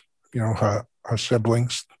kids, her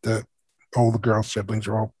siblings, the older girl's siblings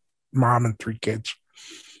are all mom and 3 kids.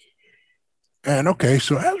 And okay,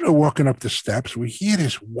 so as we're walking up the steps, we hear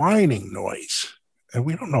this whining noise, and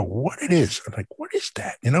we don't know what it is. I'm like, what is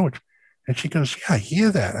that? And she goes, yeah, I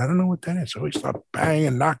hear that. I don't know what that is. So we start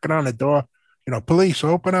banging, knocking on the door, police,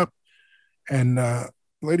 open up. And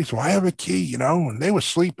ladies, well, I have a key, and they were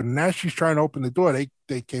sleeping. And as she's trying to open the door,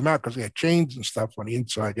 they came out because they had chains and stuff on the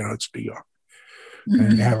inside. It's New York.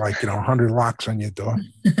 And you have 100 locks on your door.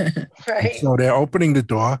 Right. So they're opening the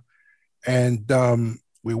door, and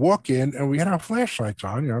we walk in, and we had our flashlights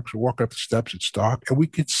on, because we walk up the steps, it's dark, and we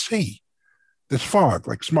could see this fog,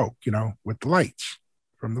 like smoke, with the lights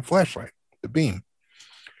from the flashlight, the beam.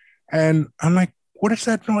 And I'm like, what is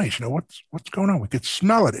that noise? What's going on? We could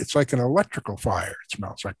smell it. It's like an electrical fire. It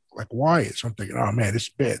smells like wires. I'm thinking, oh man, this is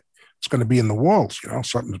bad. It's going to be in the walls,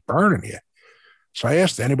 something's burning here. So I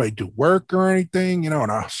asked, anybody do work or anything, and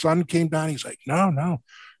our son came down. He's like, no.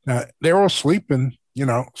 Now, they're all sleeping,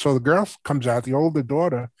 So the girl comes out, the older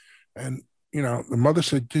daughter, and, the mother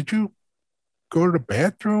said, did you go to the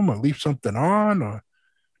bathroom or leave something on? Or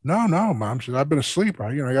no, Mom. She said, I've been asleep.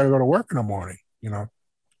 I got to go to work in the morning,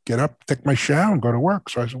 get up, take my shower, and go to work.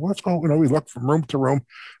 So I said, well, let's go. We looked from room to room,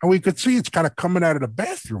 and we could see it's kind of coming out of the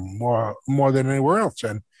bathroom more than anywhere else.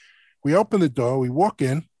 And we open the door, we walk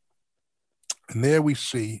in, and there we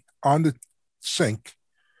see on the sink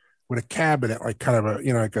with a cabinet, like kind of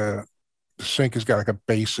the sink has got like a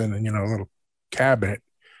basin and, a little cabinet,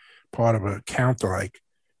 part of a counter,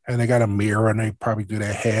 and they got a mirror, and they probably do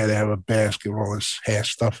their hair. They have a basket with all this hair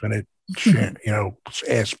stuff in it,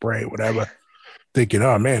 hairspray, whatever. thinking,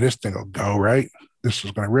 oh man, this thing will go, right? This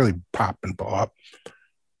is going to really pop and blow up.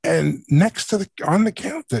 And next to on the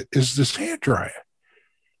counter is this hair dryer.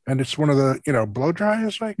 And it's one of the, blow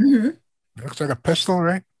dryers, like, it looks like a pistol,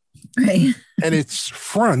 right? Right. And its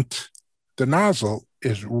front, the nozzle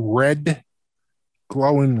is red,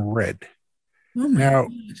 glowing red. Oh my Now,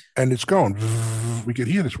 God. and it's going, we could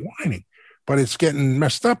hear this whining, but it's getting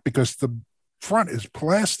messed up because the front is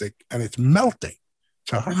plastic and it's melting.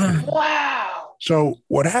 Wow. So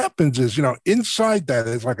what happens is, inside that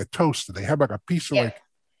is like a toaster. They have like a piece of like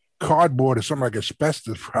cardboard or something like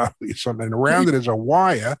asbestos, probably something. And around it is a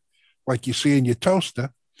wire, like you see in your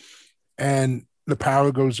toaster. And the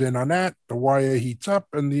power goes in on that. The wire heats up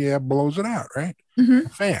and the air blows it out, right? Mm-hmm. A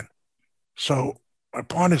fan. So my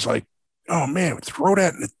partner's like, oh man, throw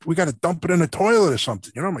that. We got to dump it in the toilet or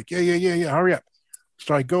something. I'm like, yeah. Hurry up.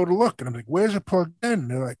 So I go to look and I'm like, where's it plugged in?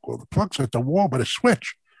 And they're like, well, the plug's at the wall, but a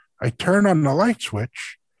switch. I turn on the light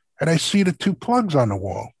switch and I see the 2 plugs on the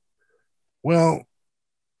wall. Well,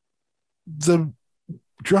 the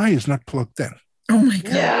dryer is not plugged in. Oh my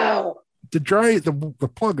God. No. The dryer,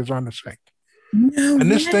 the plug is on the sink. No. And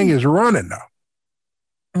this thing is running now.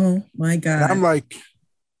 Oh my God. And I'm like,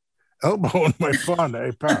 elbowing my partner,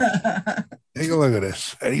 hey, pal, take a look at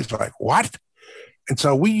this. And he's like, what? And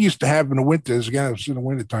so we used to have in the winters, again, it was in the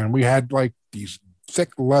wintertime, we had like these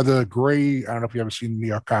thick leather gray, I don't know if you ever seen New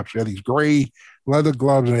York cops, we had these gray leather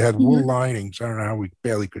gloves and they had wool linings. I don't know how we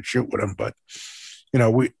barely could shoot with them, but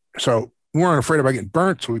we weren't afraid about getting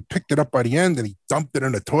burnt. So we picked it up by the end and he dumped it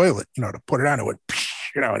in the toilet, to put it on. It went,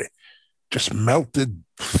 and it just melted,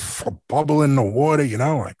 a bubble in the water,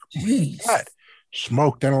 like, God,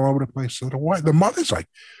 smoked all over the place. So the mother's like,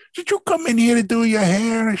 did you come in here to do your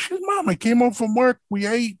hair? And I said, Mom, I came home from work. We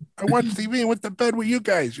ate. I watched TV and went to bed with you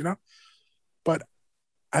guys, But,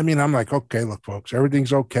 I mean, I'm like, okay, look, folks,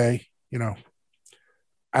 everything's okay.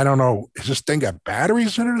 I don't know. Is this thing got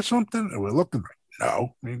batteries in it or something? And we're looking like,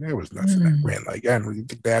 no. I mean, there was nothing that ran like that. We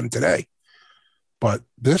think they had today. But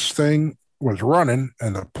this thing was running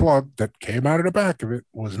and the plug that came out of the back of it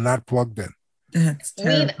was not plugged in. That's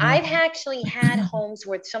terrible. I've actually had homes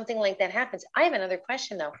where something like that happens. I have another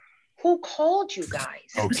question though. Who called you guys?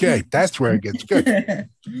 Okay, that's where it gets good.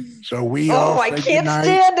 So we all I can't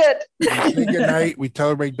stand it. We say goodnight. We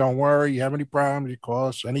tell everybody, don't worry. You have any problems, you call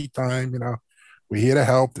us anytime. We're here to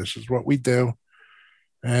help. This is what we do.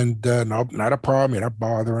 And no, not a problem. You're not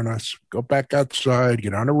bothering us. Go back outside,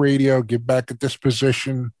 get on the radio, get back at this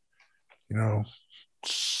position.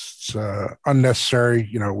 It's unnecessary.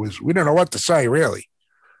 We don't know what to say, really,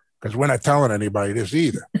 because we're not telling anybody this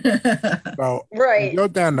either. So we go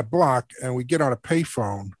down the block and we get on a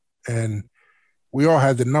payphone and we all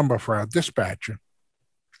had the number for our dispatcher.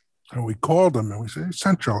 And we called them and we said,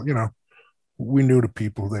 Central, we knew the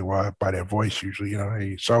people they were by their voice usually,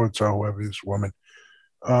 hey, so-and-so, whoever this woman,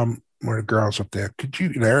 one of the girls up there, could you,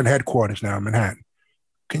 they're in headquarters now in Manhattan.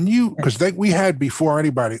 Can you, because we had before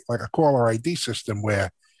anybody like a caller ID system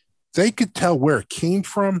where they could tell where it came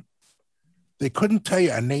from. They couldn't tell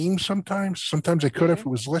you a name sometimes. Sometimes they could if it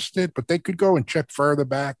was listed, but they could go and check further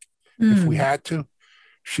back if we had to.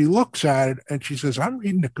 She looks at it and she says, I'm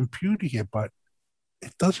reading the computer here, but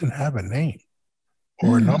it doesn't have a name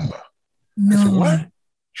or a number. No. I said, what?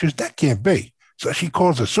 She says, that can't be. So she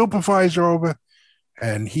calls the supervisor over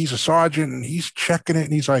and he's a sergeant and he's checking it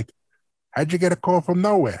and he's like, how'd you get a call from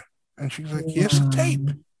nowhere? And she's like, here's the tape.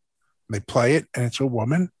 And they play it and it's a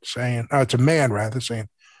woman saying, it's a man rather saying,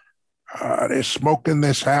 they're smoking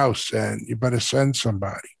this house and you better send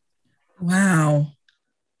somebody. Wow.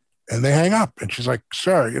 And they hang up. And she's like,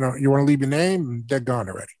 sir, you want to leave your name? And they're gone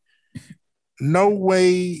already. No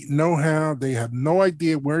way, no how. They have no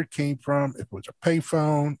idea where it came from. If it was a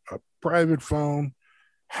payphone, a private phone,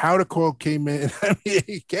 how the call came in. I mean,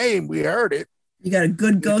 it came. We heard it. You got a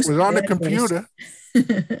good ghost. It was on the computer.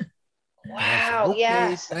 Wow. Okay,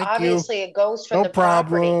 yes. Obviously, a ghost from the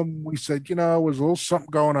property. No problem. We said, it was a little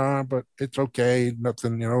something going on, but it's okay.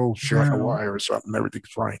 Nothing, short a wire or something. Everything's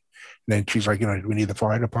fine. And then she's like, do we need the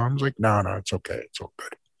fire department? I was like, no, it's okay. It's all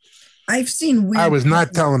good. I've seen weird. I was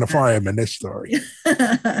not telling the fireman this story.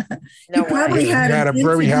 No, probably we had a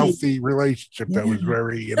very healthy relationship that was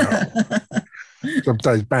very,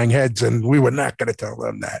 sometimes bang heads, and we were not going to tell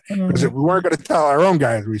them that. Because if we weren't going to tell our own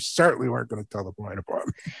guys, we certainly weren't going to tell the fire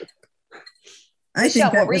department.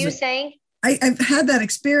 Michele, what were you saying? I've had that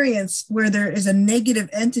experience where there is a negative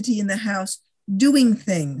entity in the house doing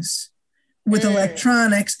things with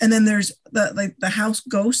electronics, and then there's the house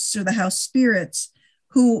ghosts or the house spirits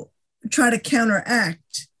who try to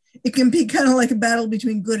counteract. It can be kind of like a battle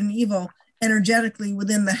between good and evil, energetically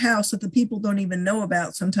within the house that the people don't even know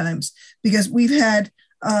about sometimes, because we've had,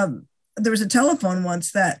 there was a telephone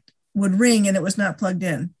once that would ring and it was not plugged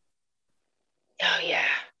in. Oh yeah.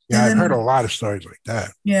 Yeah, I've heard a lot of stories like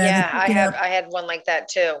that. Yeah, I had one like that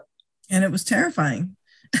too. And it was terrifying.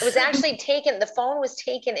 It was actually taken, the phone was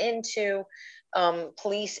taken into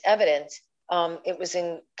police evidence. It was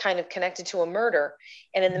kind of connected to a murder.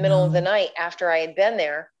 And in the middle of the night, after I had been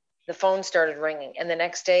there, the phone started ringing. And the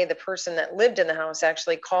next day, the person that lived in the house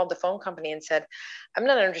actually called the phone company and said, I'm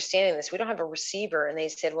not understanding this. We don't have a receiver. And they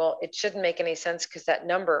said, well, it shouldn't make any sense because that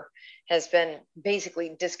number has been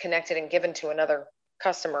basically disconnected and given to another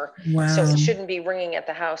customer. Wow. So it shouldn't be ringing at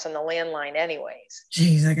the house on the landline anyways.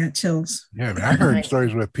 Jeez, I got chills. Yeah, I mean, I heard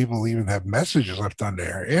stories where people even have messages left on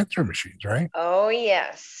their answer machines, right? Oh,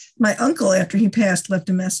 yes. My uncle, after he passed, left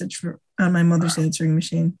a message on my mother's answering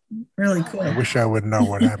machine. Really cool. I wish I would know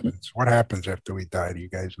what happens. What happens after we die? Do you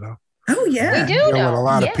guys know? Oh, yeah. We do know. With a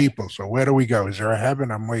lot of people. So where do we go? Is there a heaven?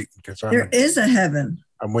 I'm waiting. There is a heaven.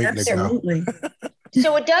 I'm waiting Absolutely. to go.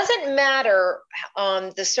 So it doesn't matter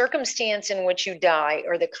the circumstance in which you die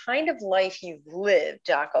or the kind of life you've lived,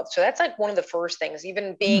 Jocko. So that's like one of the first things,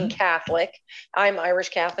 even being Catholic. I'm Irish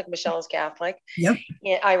Catholic. Michele is Catholic. Yep.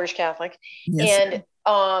 Yeah, Irish Catholic. Yes,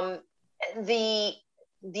 and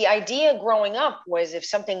the idea growing up was if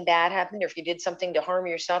something bad happened or if you did something to harm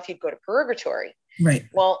yourself, you'd go to purgatory. Right.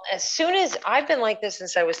 Well, as soon as I've been like this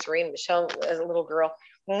since I was 3, and Michele as a little girl,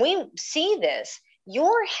 when we see this,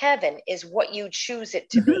 your heaven is what you choose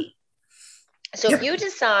it to be. So if you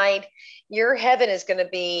decide your heaven is going to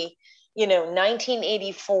be,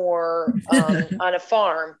 1984 on a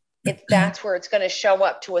farm, that's where it's going to show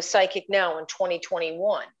up to a psychic now in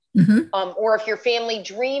 2021. Or if your family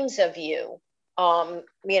dreams of you,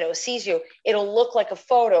 sees you, it'll look like a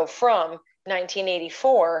photo from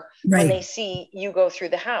 1984 when they see you go through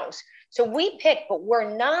the house. So we pick, but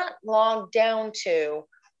we're not logged down to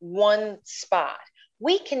one spot.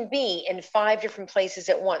 We can be in 5 different places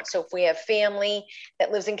at once. So if we have family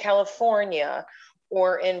that lives in California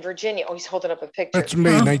or in Virginia, he's holding up a picture. That's me,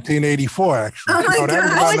 1984, actually. Oh, my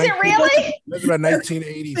God. Is it really? That's about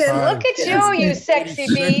 1985. Look at you sexy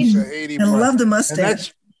beast. I love the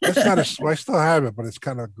mustache. That's not I still have it, but it's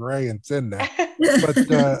kind of gray and thin now. But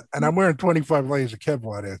and I'm wearing 25 layers of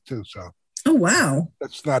Kevlar there too. So. Oh wow.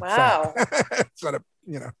 That's not fat. It's not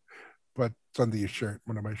but it's under your shirt.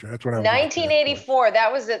 One of my shirts. That's what I was. 1984.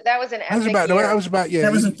 That was an epic year. That was about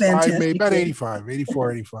that was a fantastic maybe about 85,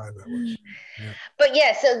 84, 85. That was. Yeah. But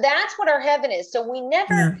so that's what our heaven is. So we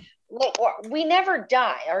never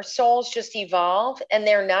die. Our souls just evolve, and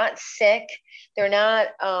they're not sick. They're not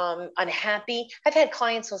unhappy. I've had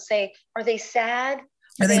clients will say, "Are they sad?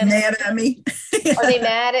 Are they mad at me? Are they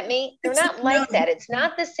mad at me?" They're not like that. It's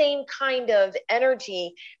not the same kind of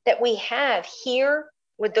energy that we have here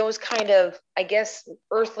with those kind of, I guess,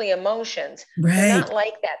 earthly emotions. Right. They're not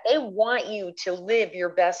like that. They want you to live your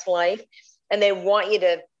best life, and they want you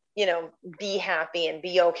to, be happy and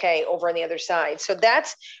be okay over on the other side. So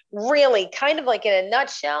that's really kind of like, in a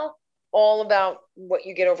nutshell, all about what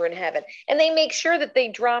you get over in heaven. And they make sure that they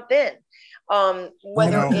drop in,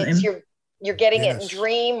 whether it's you're getting it in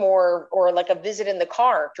dream or like a visit in the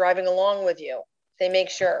car, driving along with you. They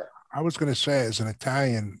make sure. I was going to say, as an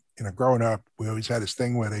Italian, growing up, we always had this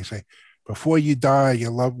thing where they say, before you die,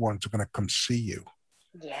 your loved ones are going to come see you.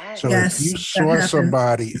 Yes. So if you saw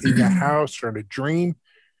somebody in your house or in a dream,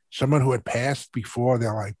 someone who had passed before,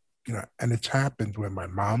 they're like, and it's happened when my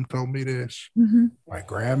mom told me this, my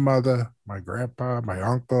grandmother, my grandpa, my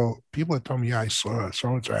uncle, people had told me, I saw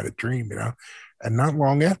so-and-so had a dream, and not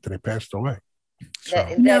long after they passed away. So,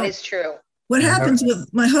 that is true. What happens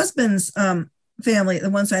with my husband's family, the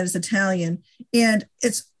one side is Italian, and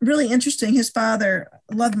it's really interesting. His father,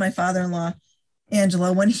 loved my father-in-law,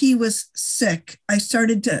 Angelo. When he was sick, I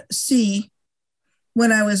started to see,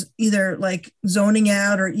 when I was either like zoning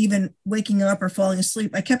out or even waking up or falling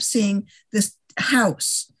asleep, I kept seeing this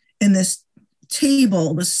house and this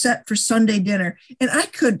table was set for Sunday dinner. And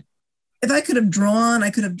if I could have drawn, I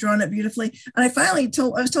could have drawn it beautifully. And I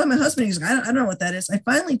was telling my husband, he's like, I don't know what that is. I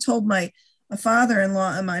finally told my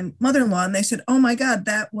father-in-law and my mother-in-law, and they said, oh my God,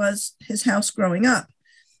 that was his house growing up.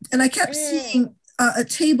 And I kept seeing a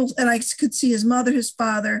table, and I could see his mother, his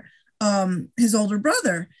father, his older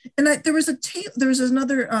brother. And there was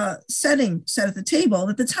another setting set at the table.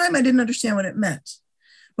 At the time, I didn't understand what it meant.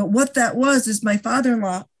 But what that was is my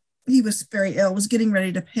father-in-law, he was very ill, was getting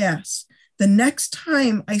ready to pass. The next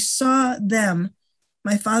time I saw them,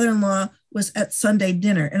 my father-in-law was at Sunday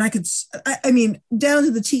dinner, and I mean, down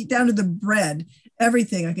to the tea, down to the bread,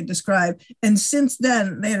 everything I could describe. And since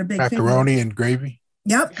then, they had a big macaroni and gravy.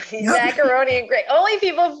 Yep. Macaroni and gravy. Only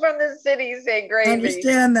people from the city say gravy. I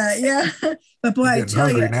understand that. Yeah. But boy, I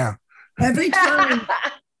tell you, now. every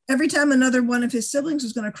time another one of his siblings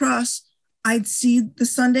was going to cross, I'd see the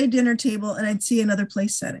Sunday dinner table and I'd see another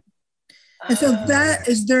place setting. And so that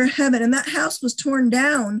is their heaven. And that house was torn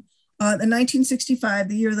down in 1965,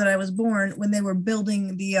 the year that I was born, when they were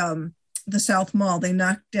building the South Mall. They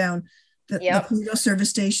knocked down the Pluto service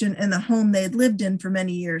station and the home they had lived in for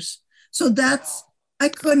many years. So that's, I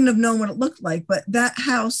couldn't have known what it looked like, but that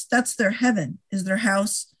house, that's their heaven, is their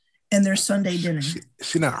house and their Sunday dinner.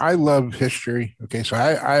 See, now I love history. Okay, so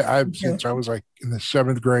I've since I was like in the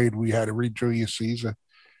 7th grade, we had to read Julius Caesar,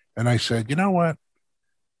 and I said, you know what?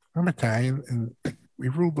 I'm Italian, and we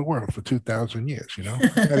ruled the world for 2,000 years. I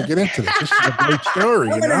got to get into this. This is a great story,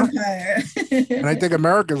 And I think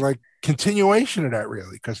America is like continuation of that,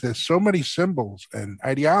 really, because there's so many symbols and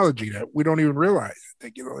ideology that we don't even realize. I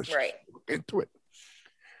think, let's look into it.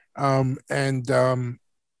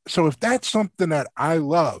 So if that's something that I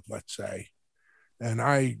love, let's say, and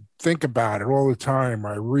I think about it all the time,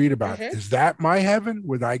 I read about it, is that my heaven?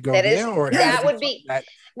 Would I go there? Or that would be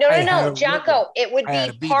no, Jocko. It would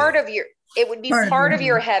be part of your. It would be part of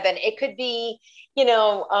your heaven. It could be,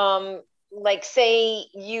 like say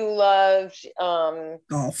you loved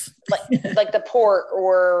golf, like the port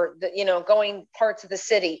or the going parts of the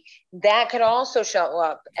city. That could also show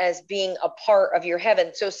up as being a part of your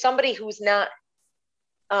heaven. So somebody who's not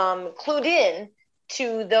clued in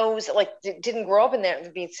to those, like didn't grow up in there,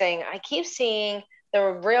 would be saying, I keep seeing the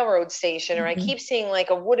railroad station, or I keep seeing like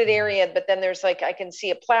a wooded area, but then there's like, I can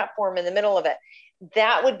see a platform in the middle of it.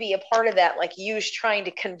 That would be a part of that, like you trying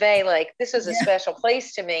to convey, like, this is a special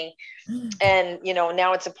place to me. And,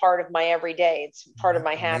 now it's a part of my everyday. It's part of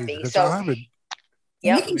my happy. So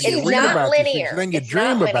it's not linear. Then you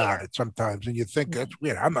dream about it sometimes, and you think that's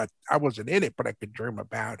weird. I wasn't in it, but I could dream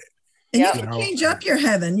about it. And you can change up your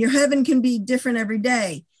heaven. Your heaven can be different every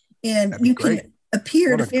day. And you can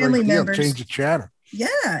appear to family members. Change the channel.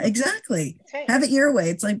 Yeah, exactly. Okay. Have it your way.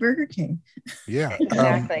 It's like Burger King. Yeah.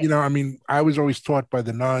 Exactly. I was always taught by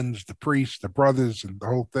the nuns, the priests, the brothers, and the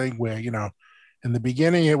whole thing where, in the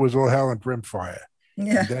beginning, it was all hell and brimfire.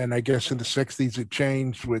 Yeah. And then I guess in the 60s, it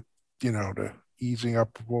changed with, the easing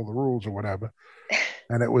up of all the rules or whatever.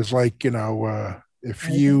 And it was like, if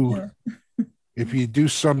you do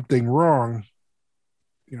something wrong,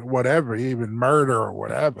 whatever, even murder or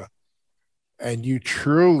whatever, and you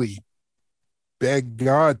truly beg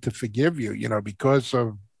God to forgive you, because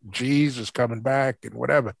of Jesus coming back and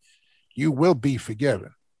whatever, you will be forgiven.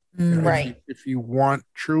 Right. If you want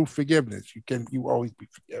true forgiveness, you always be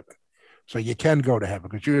forgiven. So you can go to heaven,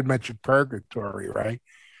 because you had mentioned purgatory, right?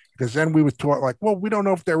 Because then we were taught like, well, we don't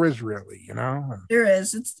know if there is really, There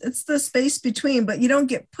is. It's the space between, but you don't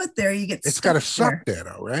get put there. You get. It's got to suck there,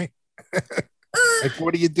 though, right? Like,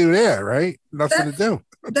 what do you do there, right? Nothing to do.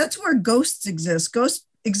 That's where ghosts exist. Ghosts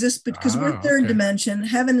exist because we're third dimension.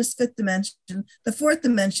 Heaven is fifth dimension. The fourth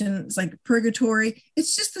dimension is like purgatory.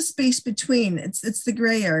 It's just the space between. It's the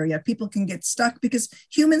gray area. People can get stuck because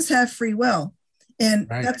humans have free will, and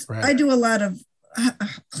I do a lot of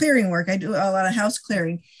clearing work. I do a lot of house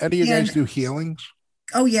clearing. And do you guys do healings?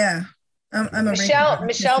 Oh yeah. I'm a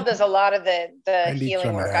Michele does a lot of the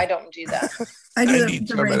healing work. I don't do that. I need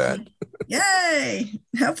some of that. Yay!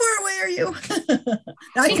 How far away are you?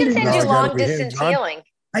 She can send you long distance healing.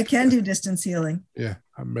 I can do distance healing. Yeah,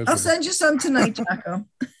 I'll send you some tonight, Jocko.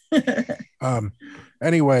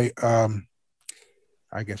 Anyway,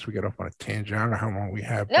 I guess we got off on a tangent. I don't know how long we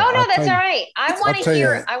have. No, that's all right. I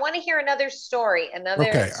want to hear another story.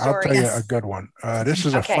 Okay, I'll tell you a good one. This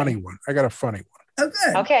is a funny one. I got a funny one. Oh,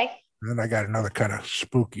 good. Okay. And then I got another kind of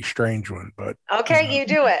spooky, strange one. But okay, you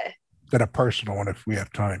do it. Then a personal one if we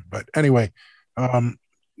have time. But anyway, my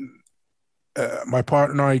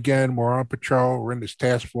partner and I, again, we're on patrol. We're in this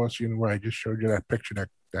task force. Where I just showed you that picture,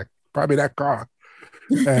 that probably that car.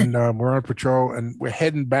 And we're on patrol, and we're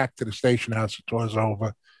heading back to the station house. The tour's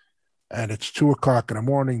over, and it's 2:00 in the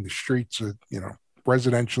morning. The streets are,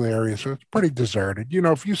 residential area, so it's pretty deserted.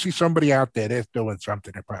 If you see somebody out there, they're doing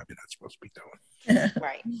something they're probably not supposed to be doing.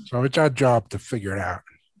 Right. So it's our job to figure it out.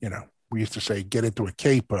 We used to say, get into a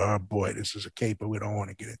caper. Oh boy, this is a caper. We don't want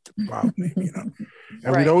to get into the problem,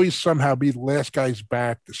 And we'd always somehow be the last guys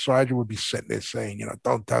back. The sergeant would be sitting there saying,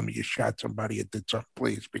 don't tell me you shot somebody or did something,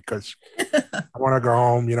 please, because I want to go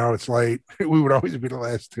home. It's late. We would always be the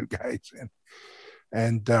last two guys in.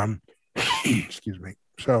 And excuse me.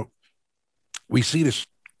 So we see this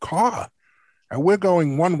car, and we're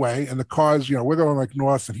going one way, and the car's, we're going like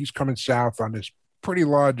north, and he's coming south on this pretty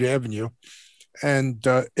large avenue. And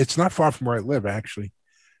it's not far from where I live, actually.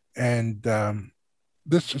 And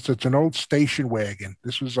it's an old station wagon.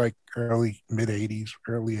 This was like early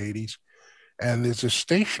 80s. And there's a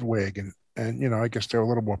station wagon. And, I guess they were a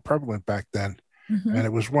little more prevalent back then. Mm-hmm. And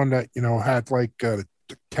it was one that, had like the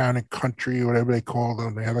Town and Country or whatever they called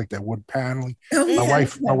them. They had like that wood paneling. My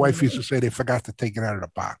wife used to say they forgot to take it out of the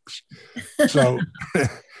box. So,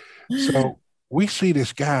 so we see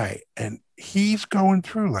this guy and he's going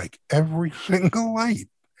through like every single light.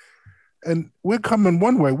 And we're coming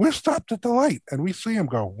one way. We're stopped at the light. And we see him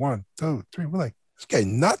go 1, 2, 3. We're like, this guy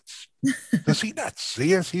nuts. Does he not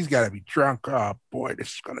see us? He's got to be drunk. Oh, boy, this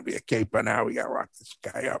is going to be a caper now. We got to lock this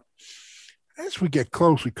guy up. As we get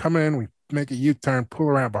close, we come in, we make a U-turn, pull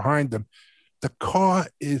around behind him. The car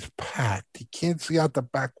is packed. He can't see out the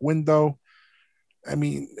back window. I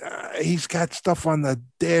mean, he's got stuff on the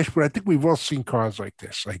dashboard. I think we've all seen cars like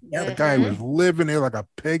this. Like the guy was living there like a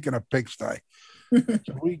pig in a pigsty.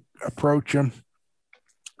 So we approach him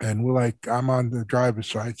and we're like, I'm on the driver's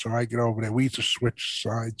side. So I get over there. We used to switch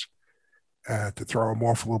sides to throw him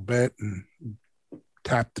off a little bit and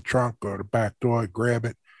tap the trunk or the back door, grab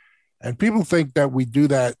it. And people think that we do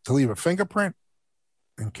that to leave a fingerprint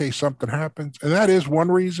in case something happens. And that is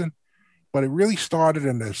one reason. But it really started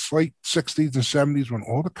in the late 60s and 70s when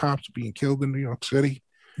all the cops were being killed in New York City.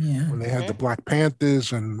 Yeah. When they had the Black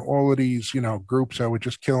Panthers and all of these, groups that were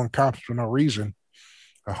just killing cops for no reason,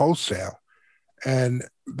 wholesale. And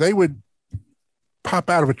they would pop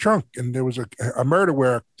out of a trunk. And there was a murder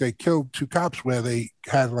where they killed 2 cops where they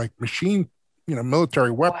had like machine,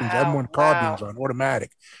 military weapons, M1 carbines on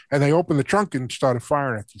automatic. And they opened the trunk and started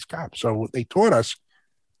firing at these cops. So they taught us,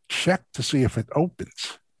 check to see if it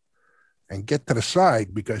opens and get to the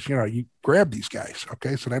side because, you grab these guys,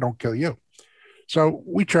 okay, so they don't kill you. So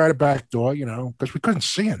we tried a back door, because we couldn't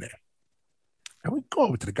see in there. And we go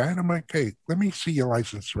over to the guy and I'm like, hey, let me see your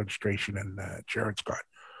license, registration, and insurance card.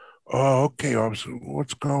 Oh, okay, officer,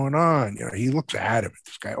 what's going on? He looks adamant.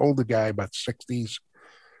 This guy, older guy, about 60s.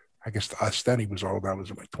 I guess to us then he was old. I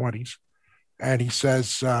was in my 20s. And he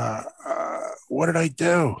says, what did I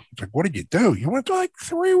do? He's like, what did you do? You went to like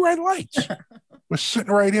 3 red lights. We're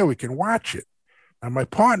sitting right here. We can watch it. And my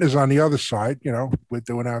partner's on the other side. We're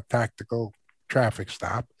doing our tactical traffic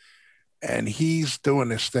stop. And he's doing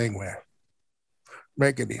this thing where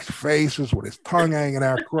making these faces with his tongue hanging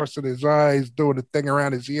out, crossing his eyes, doing the thing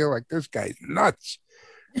around his ear like this guy's nuts.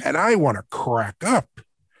 And I want to crack up,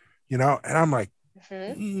 and I'm like,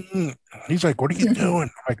 He's like, what are you doing?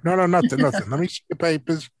 I'm like, no, nothing. Let me see your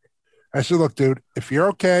papers. I said, look, dude, if you're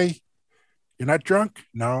okay, you're not drunk?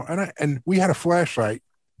 No. And we had a flashlight.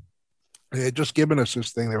 They had just given us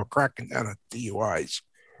this thing. They were cracking down on DUIs.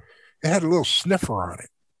 It had a little sniffer on it.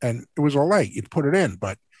 And it was a light. You'd put it in,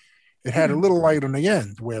 but it had a little light on the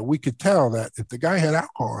end where we could tell that if the guy had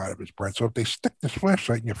alcohol out of his breath, so if they stick this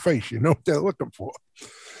flashlight in your face, you know what they're looking for.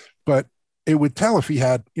 But it would tell if he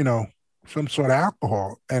had, some sort of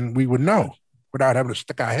alcohol, and we would know without having to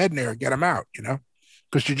stick our head in there and get him out,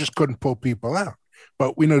 because you just couldn't pull people out.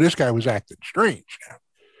 But we know this guy was acting strange.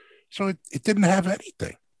 So it didn't have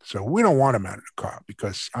anything. So we don't want him out of the car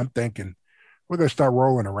because I'm thinking we're going to start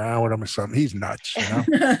rolling around with him or something. He's nuts,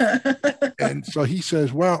 And so he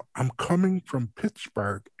says, well, I'm coming from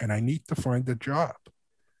Pittsburgh and I need to find a job.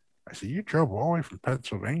 I said, you drove all the way from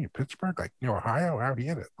Pennsylvania, Pittsburgh, like near Ohio, out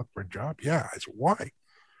here to look for a job? Yeah. I said, why?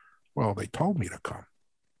 Well, they told me to come.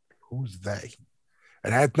 Who's they?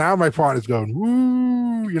 And now my partner's going,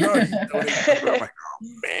 woo, he's doing it. I'm like, oh,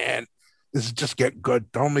 man, this is just getting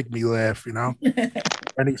good. Don't make me laugh,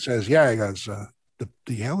 And he says, yeah, he goes,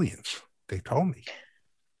 the aliens, they told me.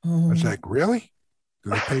 I was like, really?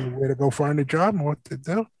 Do they tell you where to go find a job and what to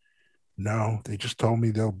do? No, they just told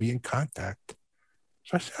me they'll be in contact.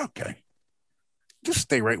 So I said, okay, just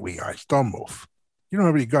stay right where you are. Don't move. You don't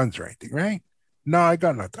have any guns or anything, right? No, I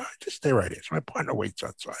got nothing. Just stay right here. So my partner waits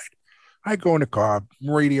outside. I go in the car,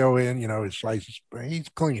 radio in, his license. He's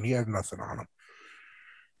clean. He has nothing on him.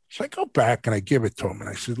 So I go back and I give it to him. And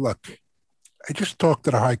I said, look, I just talked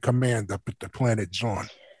to the high command up at the planet Zorn.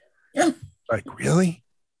 Like, really?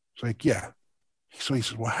 It's like, yeah. So he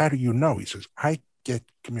says, well, how do you know? He says, I get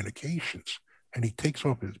communications. And he takes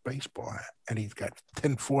off his baseball hat and he's got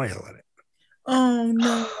tin foil in it. Oh,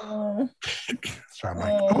 no. So I'm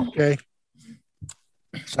like, okay.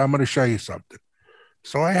 So I'm going to show you something.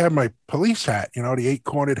 So I have my police hat, the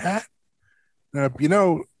 8-cornered hat. Now,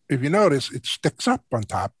 if you notice, it sticks up on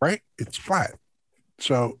top, right? It's flat.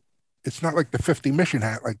 So it's not like the 50 mission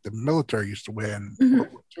hat like the military used to wear in World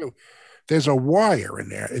War II. There's a wire in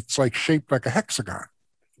there. It's like shaped like a hexagon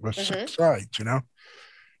with 6 sides,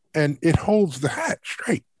 and it holds the hat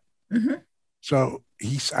straight. So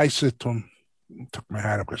I said to him, took my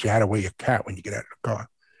hat up because you had to wear your cap when you get out of the car.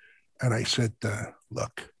 And I said,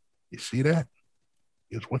 look, you see that?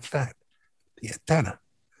 He goes, what's that? The antenna.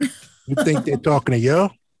 You think they're talking to you?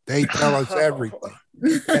 They tell us everything.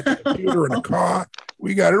 At the computer in the car,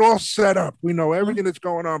 we got it all set up. We know everything that's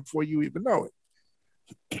going on before you even know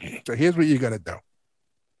it. So here's what you got to do.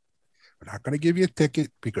 We're not going to give you a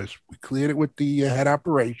ticket because we cleared it with the head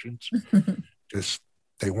operations. Just,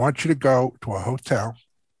 they want you to go to a hotel.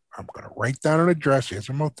 I'm going to write down an address. Here's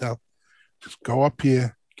a motel. Just go up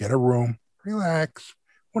here, get a room, relax.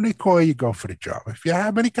 When they call you, go for the job. If you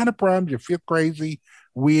have any kind of problems, you feel crazy,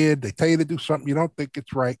 weird, they tell you to do something you don't think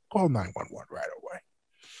it's right, call 911 right away.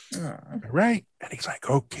 All right? And he's like,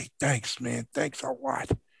 okay, thanks, man. Thanks a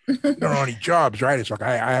lot. You don't know any jobs, right? It's like,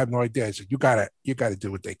 I have no idea. I said, you gotta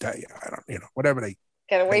do what they tell you. I don't, whatever they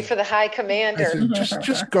gotta wait for the high commander. I said,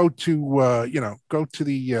 just go to go to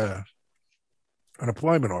the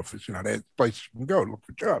unemployment office. That place you can go look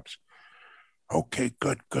for jobs. Okay,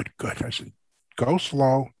 good. I said, go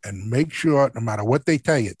slow and make sure no matter what they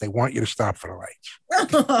tell you, they want you to stop for the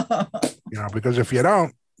lights. Because if you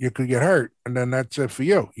don't, you could get hurt, and then that's it for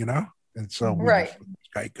you. And so we just let this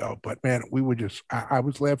guy go. But man, we were just I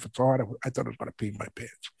was laughing so hard I thought I was going to pee my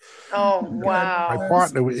pants. Oh wow! My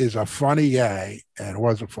partner is a funny guy and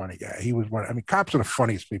was a funny guy. He was one. I mean, cops are the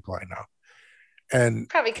funniest people I know. And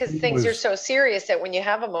probably because things are so serious that when you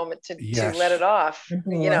have a moment to let it off,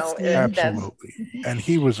 absolutely. And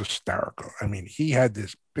he was hysterical. I mean, he had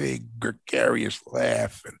this big gregarious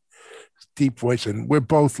laugh and deep voice, and we're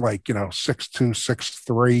both like 6'2",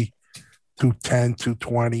 6'3", 210,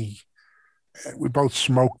 220. And we both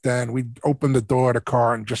smoked then. We'd open the door of the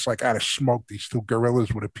car and just like out of smoke, these two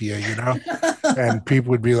gorillas would appear, and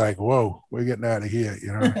people would be like, whoa, we're getting out of here,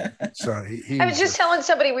 So I was just telling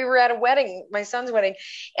somebody we were at a wedding, my son's wedding,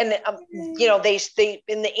 and they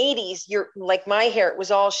in the 80s, you're like my hair, it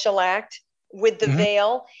was all shellacked with the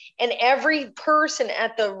veil, and every person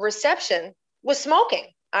at the reception was smoking.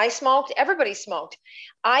 I smoked, everybody smoked.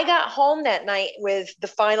 I got home that night with the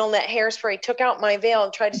Final Net hairspray, took out my veil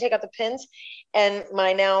and tried to take out the pins. And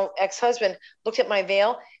my now ex-husband looked at my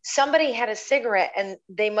veil. Somebody had a cigarette and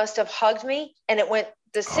they must have hugged me, and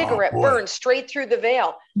the cigarette burned straight through the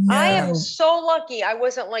veil. No. I am so lucky I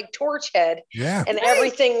wasn't like torch head and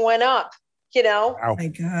everything went up, Oh my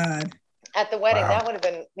God. At the wedding, that would have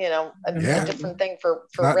been, a different thing for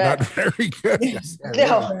Red. Not very good. Yes.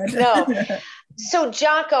 No. So,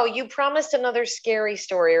 Jocko, you promised another scary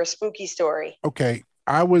story or spooky story. Okay.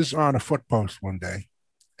 I was on a foot post one day,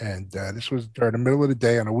 and this was during the middle of the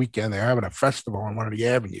day on a weekend. They're having a festival on one of the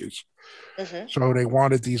avenues. Mm-hmm. So they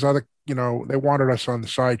wanted these other, they wanted us on the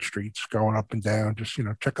side streets going up and down, just,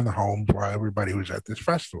 checking the homes while everybody was at this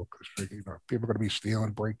festival because, people are going to be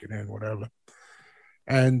stealing, breaking in, whatever.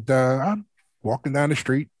 And I'm walking down the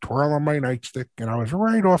street, twirling my nightstick, and I was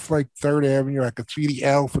right off like 3rd Avenue. I could see the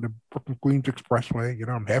L for the Brooklyn Queens Expressway.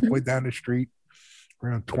 I'm halfway down the street,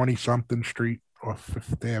 around 20-something street off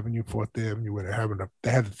 5th Avenue, 4th Avenue, where they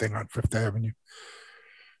had the thing on 5th Avenue.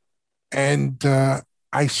 And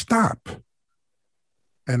I stop,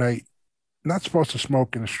 and I'm not supposed to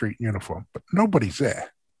smoke in the street uniform, but nobody's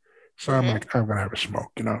there. So I'm like, I'm going to have a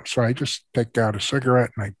smoke, So I just take out a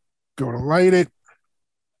cigarette, and I go to light it.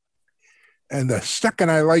 And the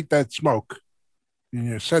second I light that smoke, and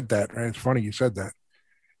you said that, right? It's funny you said that.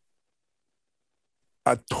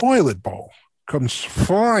 A toilet bowl comes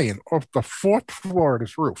flying off the 4th floor of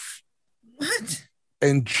this roof. What?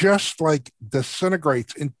 And just like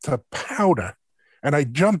disintegrates into powder. And I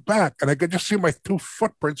jump back and I could just see my 2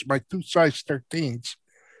 footprints, my 2 size 13s,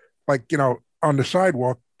 like, on the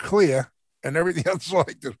sidewalk, clear, and everything else is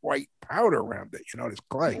like this white powder around it, this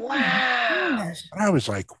clay. Wow. And I was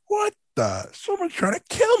like, what? Someone's trying to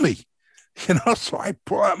kill me, so I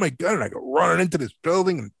pull out my gun and I go running into this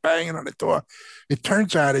building and banging on the door. It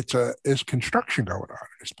turns out there's construction going on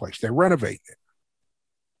in this place. They're renovating it.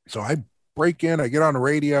 So I break in, I get on the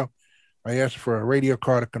radio. I asked for a radio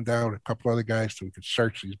car to come down with a couple other guys so we could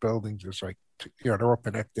search these buildings. It's like, they're all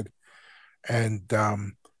connected. And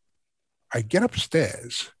I get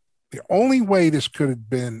upstairs. The only way this could have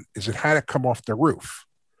been is it had to come off the roof.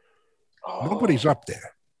 Nobody's up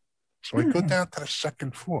there. So I go down to the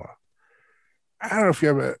 2nd floor. I don't know if you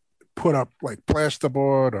ever put up like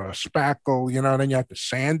plasterboard or spackle, then you have to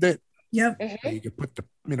sand it. Yep. Mm-hmm. You can put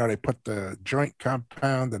they put the joint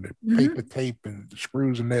compound and the paper tape and the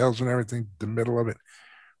screws and nails and everything in the middle of it.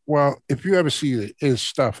 Well, if you ever see it, there's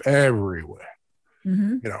stuff everywhere.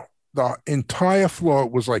 Mm-hmm. The entire floor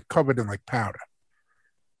was like covered in like powder.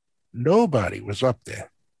 Nobody was up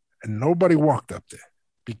there, and nobody walked up there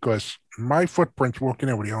because my footprints walking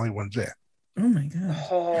in were the only ones there. Oh my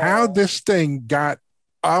God. How this thing got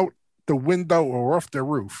out the window or off the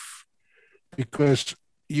roof, because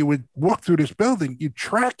you would walk through this building, you'd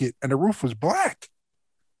track it, and the roof was black.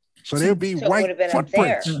 So there'd be white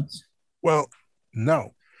footprints. Well,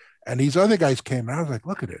 no. And these other guys came, and I was like,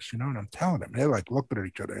 look at this, and I'm telling them. They're like looking at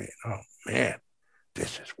each other, oh, man,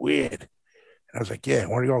 this is weird. And I was like, yeah,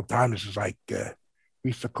 one of the old timers is like, we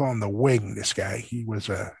used to call him the wing, this guy. He was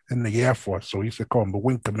in the Air Force, so we used to call him the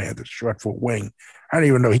wing commander, short for wing. I don't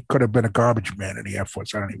even know. He could have been a garbage man in the Air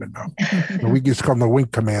Force. I don't even know. But we used to call him the wing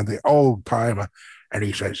commander, old timer. And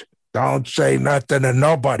he says, don't say nothing to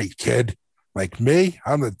nobody, kid. Like me,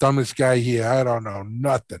 I'm the dumbest guy here. I don't know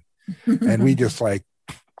nothing. And we just like,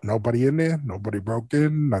 nobody in there, nobody broke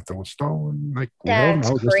in, nothing was stolen. Like, we don't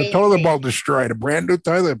know. Just a toilet bowl destroyed, a brand new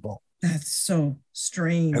toilet bowl. That's so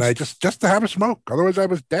strange. And I just to have a smoke. Otherwise, I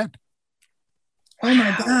was dead. Oh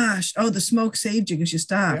my gosh. Oh, the smoke saved you because you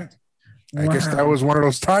stopped. Yeah. I guess that was one of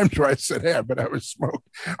those times where I said, yeah, but I was smoked.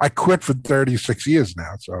 I quit for 36 years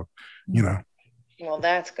now. So, Well,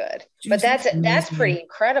 that's good. But that's pretty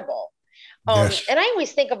incredible. Yes. And I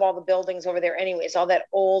always think of all the buildings over there anyways, all that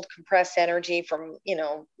old compressed energy from,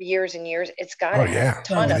 years and years. It's got a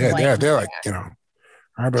ton of they're like, I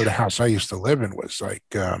remember the house I used to live in was like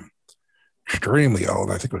extremely old.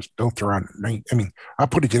 I think it was built around, I'll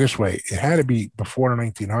put it this way. It had to be before the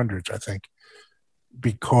 1900s, I think,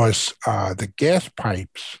 because the gas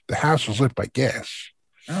pipes, the house was lit by gas.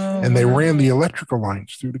 Oh, and they ran the electrical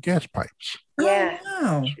lines through the gas pipes. Yeah.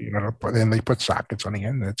 Oh, wow. So, then they put sockets on the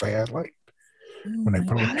end and they had light. When they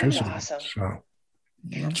put electricity. Awesome. So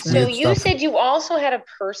you said you also had a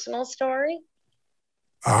personal story?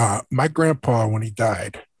 My grandpa, when he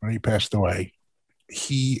passed away,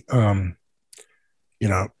 he, I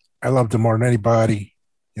loved him more than anybody.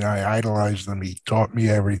 I idolized him. He taught me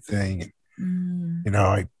everything. And,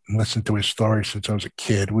 I listened to his story since I was a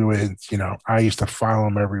kid. We would, I used to follow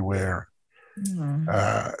him everywhere.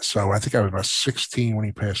 So I think I was about 16 when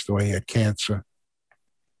he passed away. He had cancer.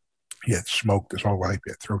 He had smoked his whole life. He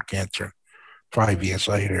had throat cancer. 5 years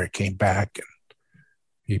later, it came back and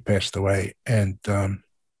he passed away. And,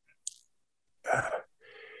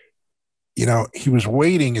 he was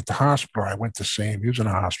waiting at the hospital. I went to see him. He was in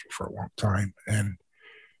the hospital for a long time. And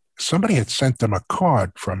somebody had sent him a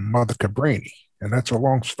card from Mother Cabrini. And that's a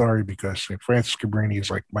long story because St. Francis Cabrini is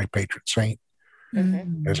like my patron saint.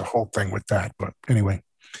 Mm-hmm. There's a whole thing with that. But anyway,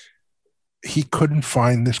 he couldn't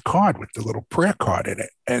find this card with the little prayer card in it.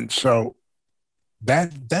 And so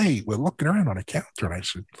that day, we're looking around on the counter, and I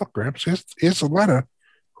said, look, Gramps, here's a letter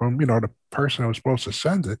from, the person who was supposed to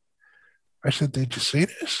send it. I said, did you see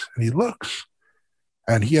this? And he looks.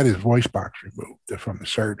 And he had his voice box removed from the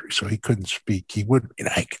surgery, so he couldn't speak. He wouldn't,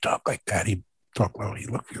 he could talk like that. He'd talk low. He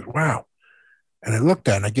looked, he goes, wow. And I looked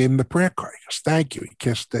at it, and I gave him the prayer card. He goes, thank you. He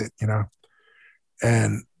kissed it,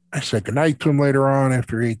 And I said goodnight to him later on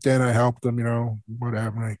after he ate dinner. I helped him,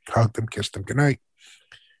 whatever. I hugged him, kissed him goodnight.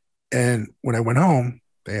 And when I went home,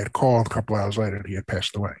 they had called a couple hours later that he had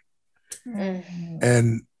passed away. Mm-hmm.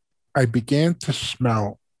 And I began to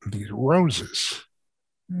smell these roses,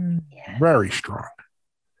 very strong.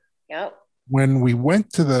 Yep. When we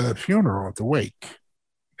went to the funeral at the wake,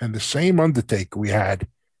 and the same undertaker we had,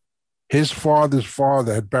 his father's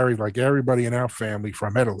father had buried like everybody in our family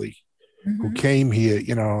from Italy, who came here,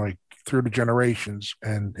 like through the generations.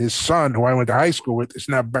 And his son, who I went to high school with, is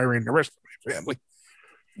now burying the rest of my family.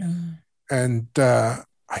 And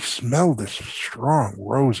I smelled this strong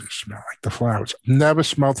roses smell, like the flowers. Never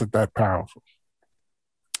smelled it that powerful.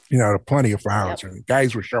 Plenty of flowers. Yep. And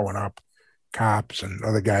guys were showing up, cops and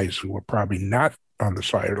other guys who were probably not on the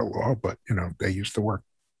side of the law, but, they used to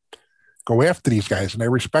go after these guys, and they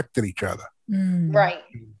respected each other. Right.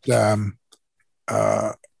 And,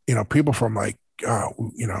 people from like,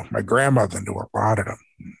 my grandmother knew a lot of them.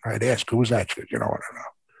 I'd ask, who was that? She goes, I don't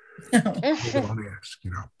know. Don't ask,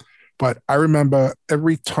 But I remember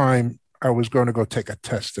every time I was going to go take a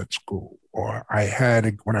test at school, or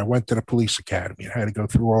when I went to the police academy, I had to go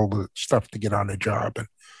through all the stuff to get on the job. And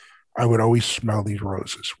I would always smell these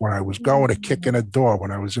roses. When I was going to kick in a door,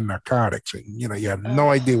 when I was in narcotics, and, you have no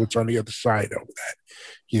idea what's on the other side of that.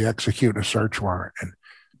 You execute a search warrant, and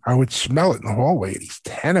I would smell it in the hallway, these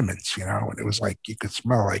tenements, and it was like, you could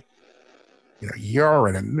smell like,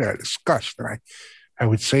 urine and disgust. And I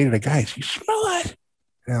would say to the guys, you smell it?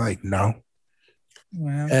 And they're like, no.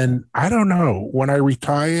 Wow. And I don't know, when I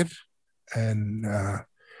retired and I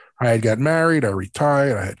had got married, I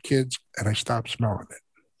retired, I had kids, and I stopped smelling it.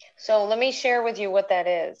 So let me share with you what that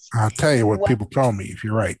is. I'll tell you what people told me if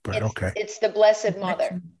you're right, but okay. It's the Blessed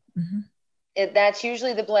Mother. Mm-hmm. That's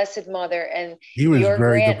usually the Blessed Mother, and he was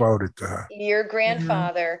very devoted to her. Your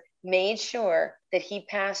grandfather made sure that he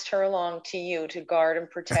passed her along to you to guard and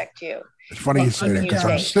protect you. It's funny you say that because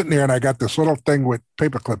I'm sitting here and I got this little thing with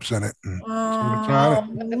paper clips in it.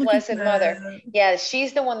 The Blessed Mother. Yeah,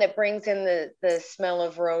 she's the one that brings in the smell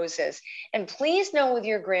of roses. And please know with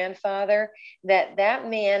your grandfather that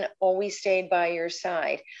man always stayed by your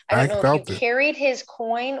side. I don't know if you carried his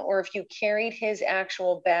coin or if you carried his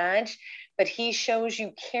actual badge, but he shows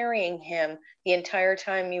you carrying him the entire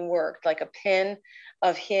time you worked, like a pin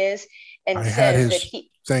of his, and I had his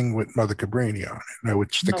thing with Mother Cabrini on it, and I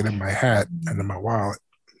would stick it in my hat and in my wallet,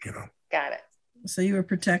 Got it. So you were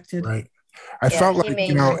protected. Right. I felt like,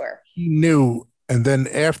 he knew, and then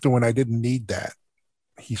after, when I didn't need that,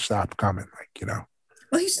 he stopped coming, Well,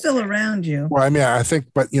 he's still around you. Well, I mean, I think,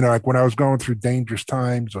 but, like when I was going through dangerous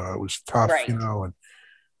times, it was tough, and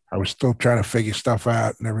I was still trying to figure stuff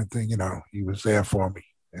out and everything, he was there for me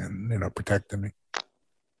and, protecting me.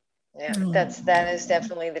 Yeah, that is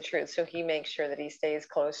definitely the truth. So he makes sure that he stays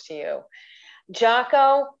close to you.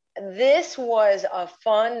 Jocko, this was a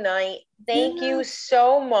fun night. Thank you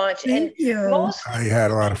so much. Thank you. I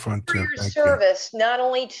had a lot of fun too. For your service, not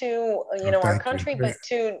only to our country, but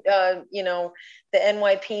to the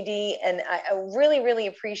NYPD. And I really, really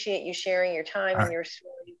appreciate you sharing your time and your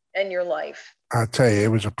story and your life. I'll tell you, it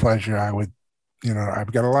was a pleasure.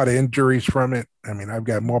 I've got a lot of injuries from it. I mean, I've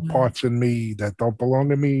got more parts in me that don't belong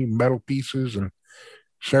to me, metal pieces and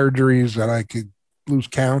surgeries that I could lose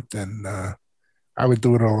count. And I would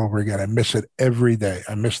do it all over again. I miss it every day.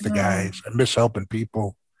 I miss the guys. I miss helping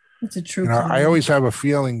people. It's a true. I always have a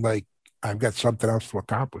feeling like I've got something else to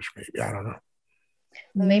accomplish. Maybe, I don't know.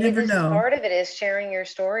 Well, maybe part of it is sharing your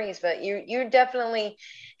stories, but you definitely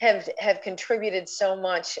have contributed so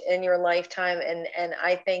much in your lifetime, and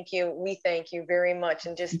I thank you. We thank you very much,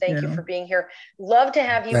 and just thank you for being here. Love to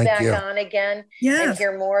have you back on again and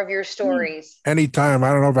hear more of your stories. Anytime.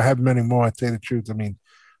 I don't know if I have many more. I'll tell you the truth. I mean,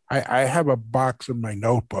 I have a box of my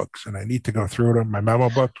notebooks, and I need to go through them. My memo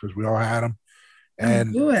books, because we all had them.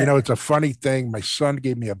 And it's a funny thing. My son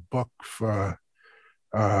gave me a book for.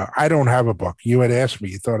 I don't have a book. You had asked me.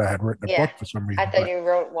 You thought I had written a book for some reason. I thought you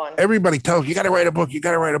wrote one. Everybody tells you got to write a book. You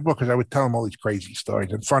got to write a book, because I would tell them all these crazy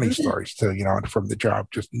stories and funny stories too. From the job,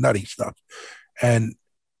 just nutty stuff. And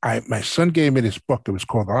my son gave me this book. It was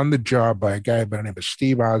called On the Job by a guy by the name of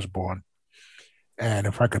Steve Osborne. And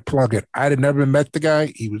if I could plug it, I had never met the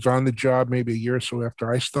guy. He was on the job maybe a year or so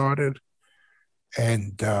after I started,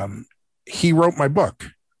 and he wrote my book.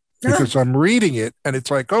 Because I'm reading it and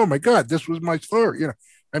it's like, oh my God, this was my story.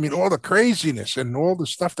 I mean, all the craziness and all the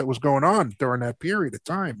stuff that was going on during that period of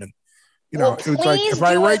time. And, it was like, if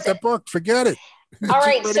I write the book, forget it. All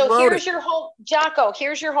right. So here's Jocko,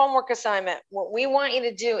 here's your homework assignment. What we want you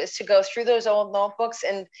to do is to go through those old notebooks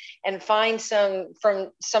and find some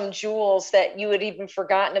jewels that you had even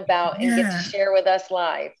forgotten about and get to share with us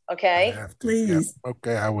live. Okay. Please. Yeah.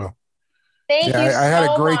 Okay. I will. Thank you so much. I had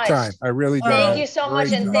a great time. I really did. Thank you so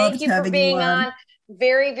much. And thank you for being on.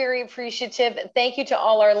 Very, very appreciative. Thank you to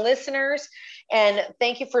all our listeners. And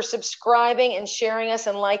thank you for subscribing and sharing us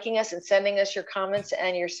and liking us and sending us your comments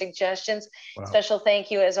and your suggestions. Wow. Special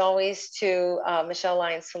thank you, as always, to Michele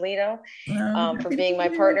Lyons-Toledo for being my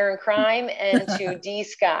partner in crime, and to D.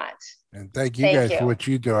 Scott. And thank you guys for what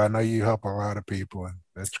you do. I know you help a lot of people, and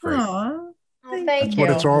that's great. Thank you. What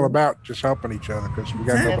it's all about, just helping each other, because we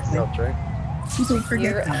got nobody else, right? Don't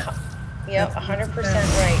forget that. Yeah, 100%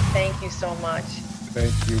 right. Thank you so much.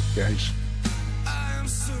 Thank you, guys.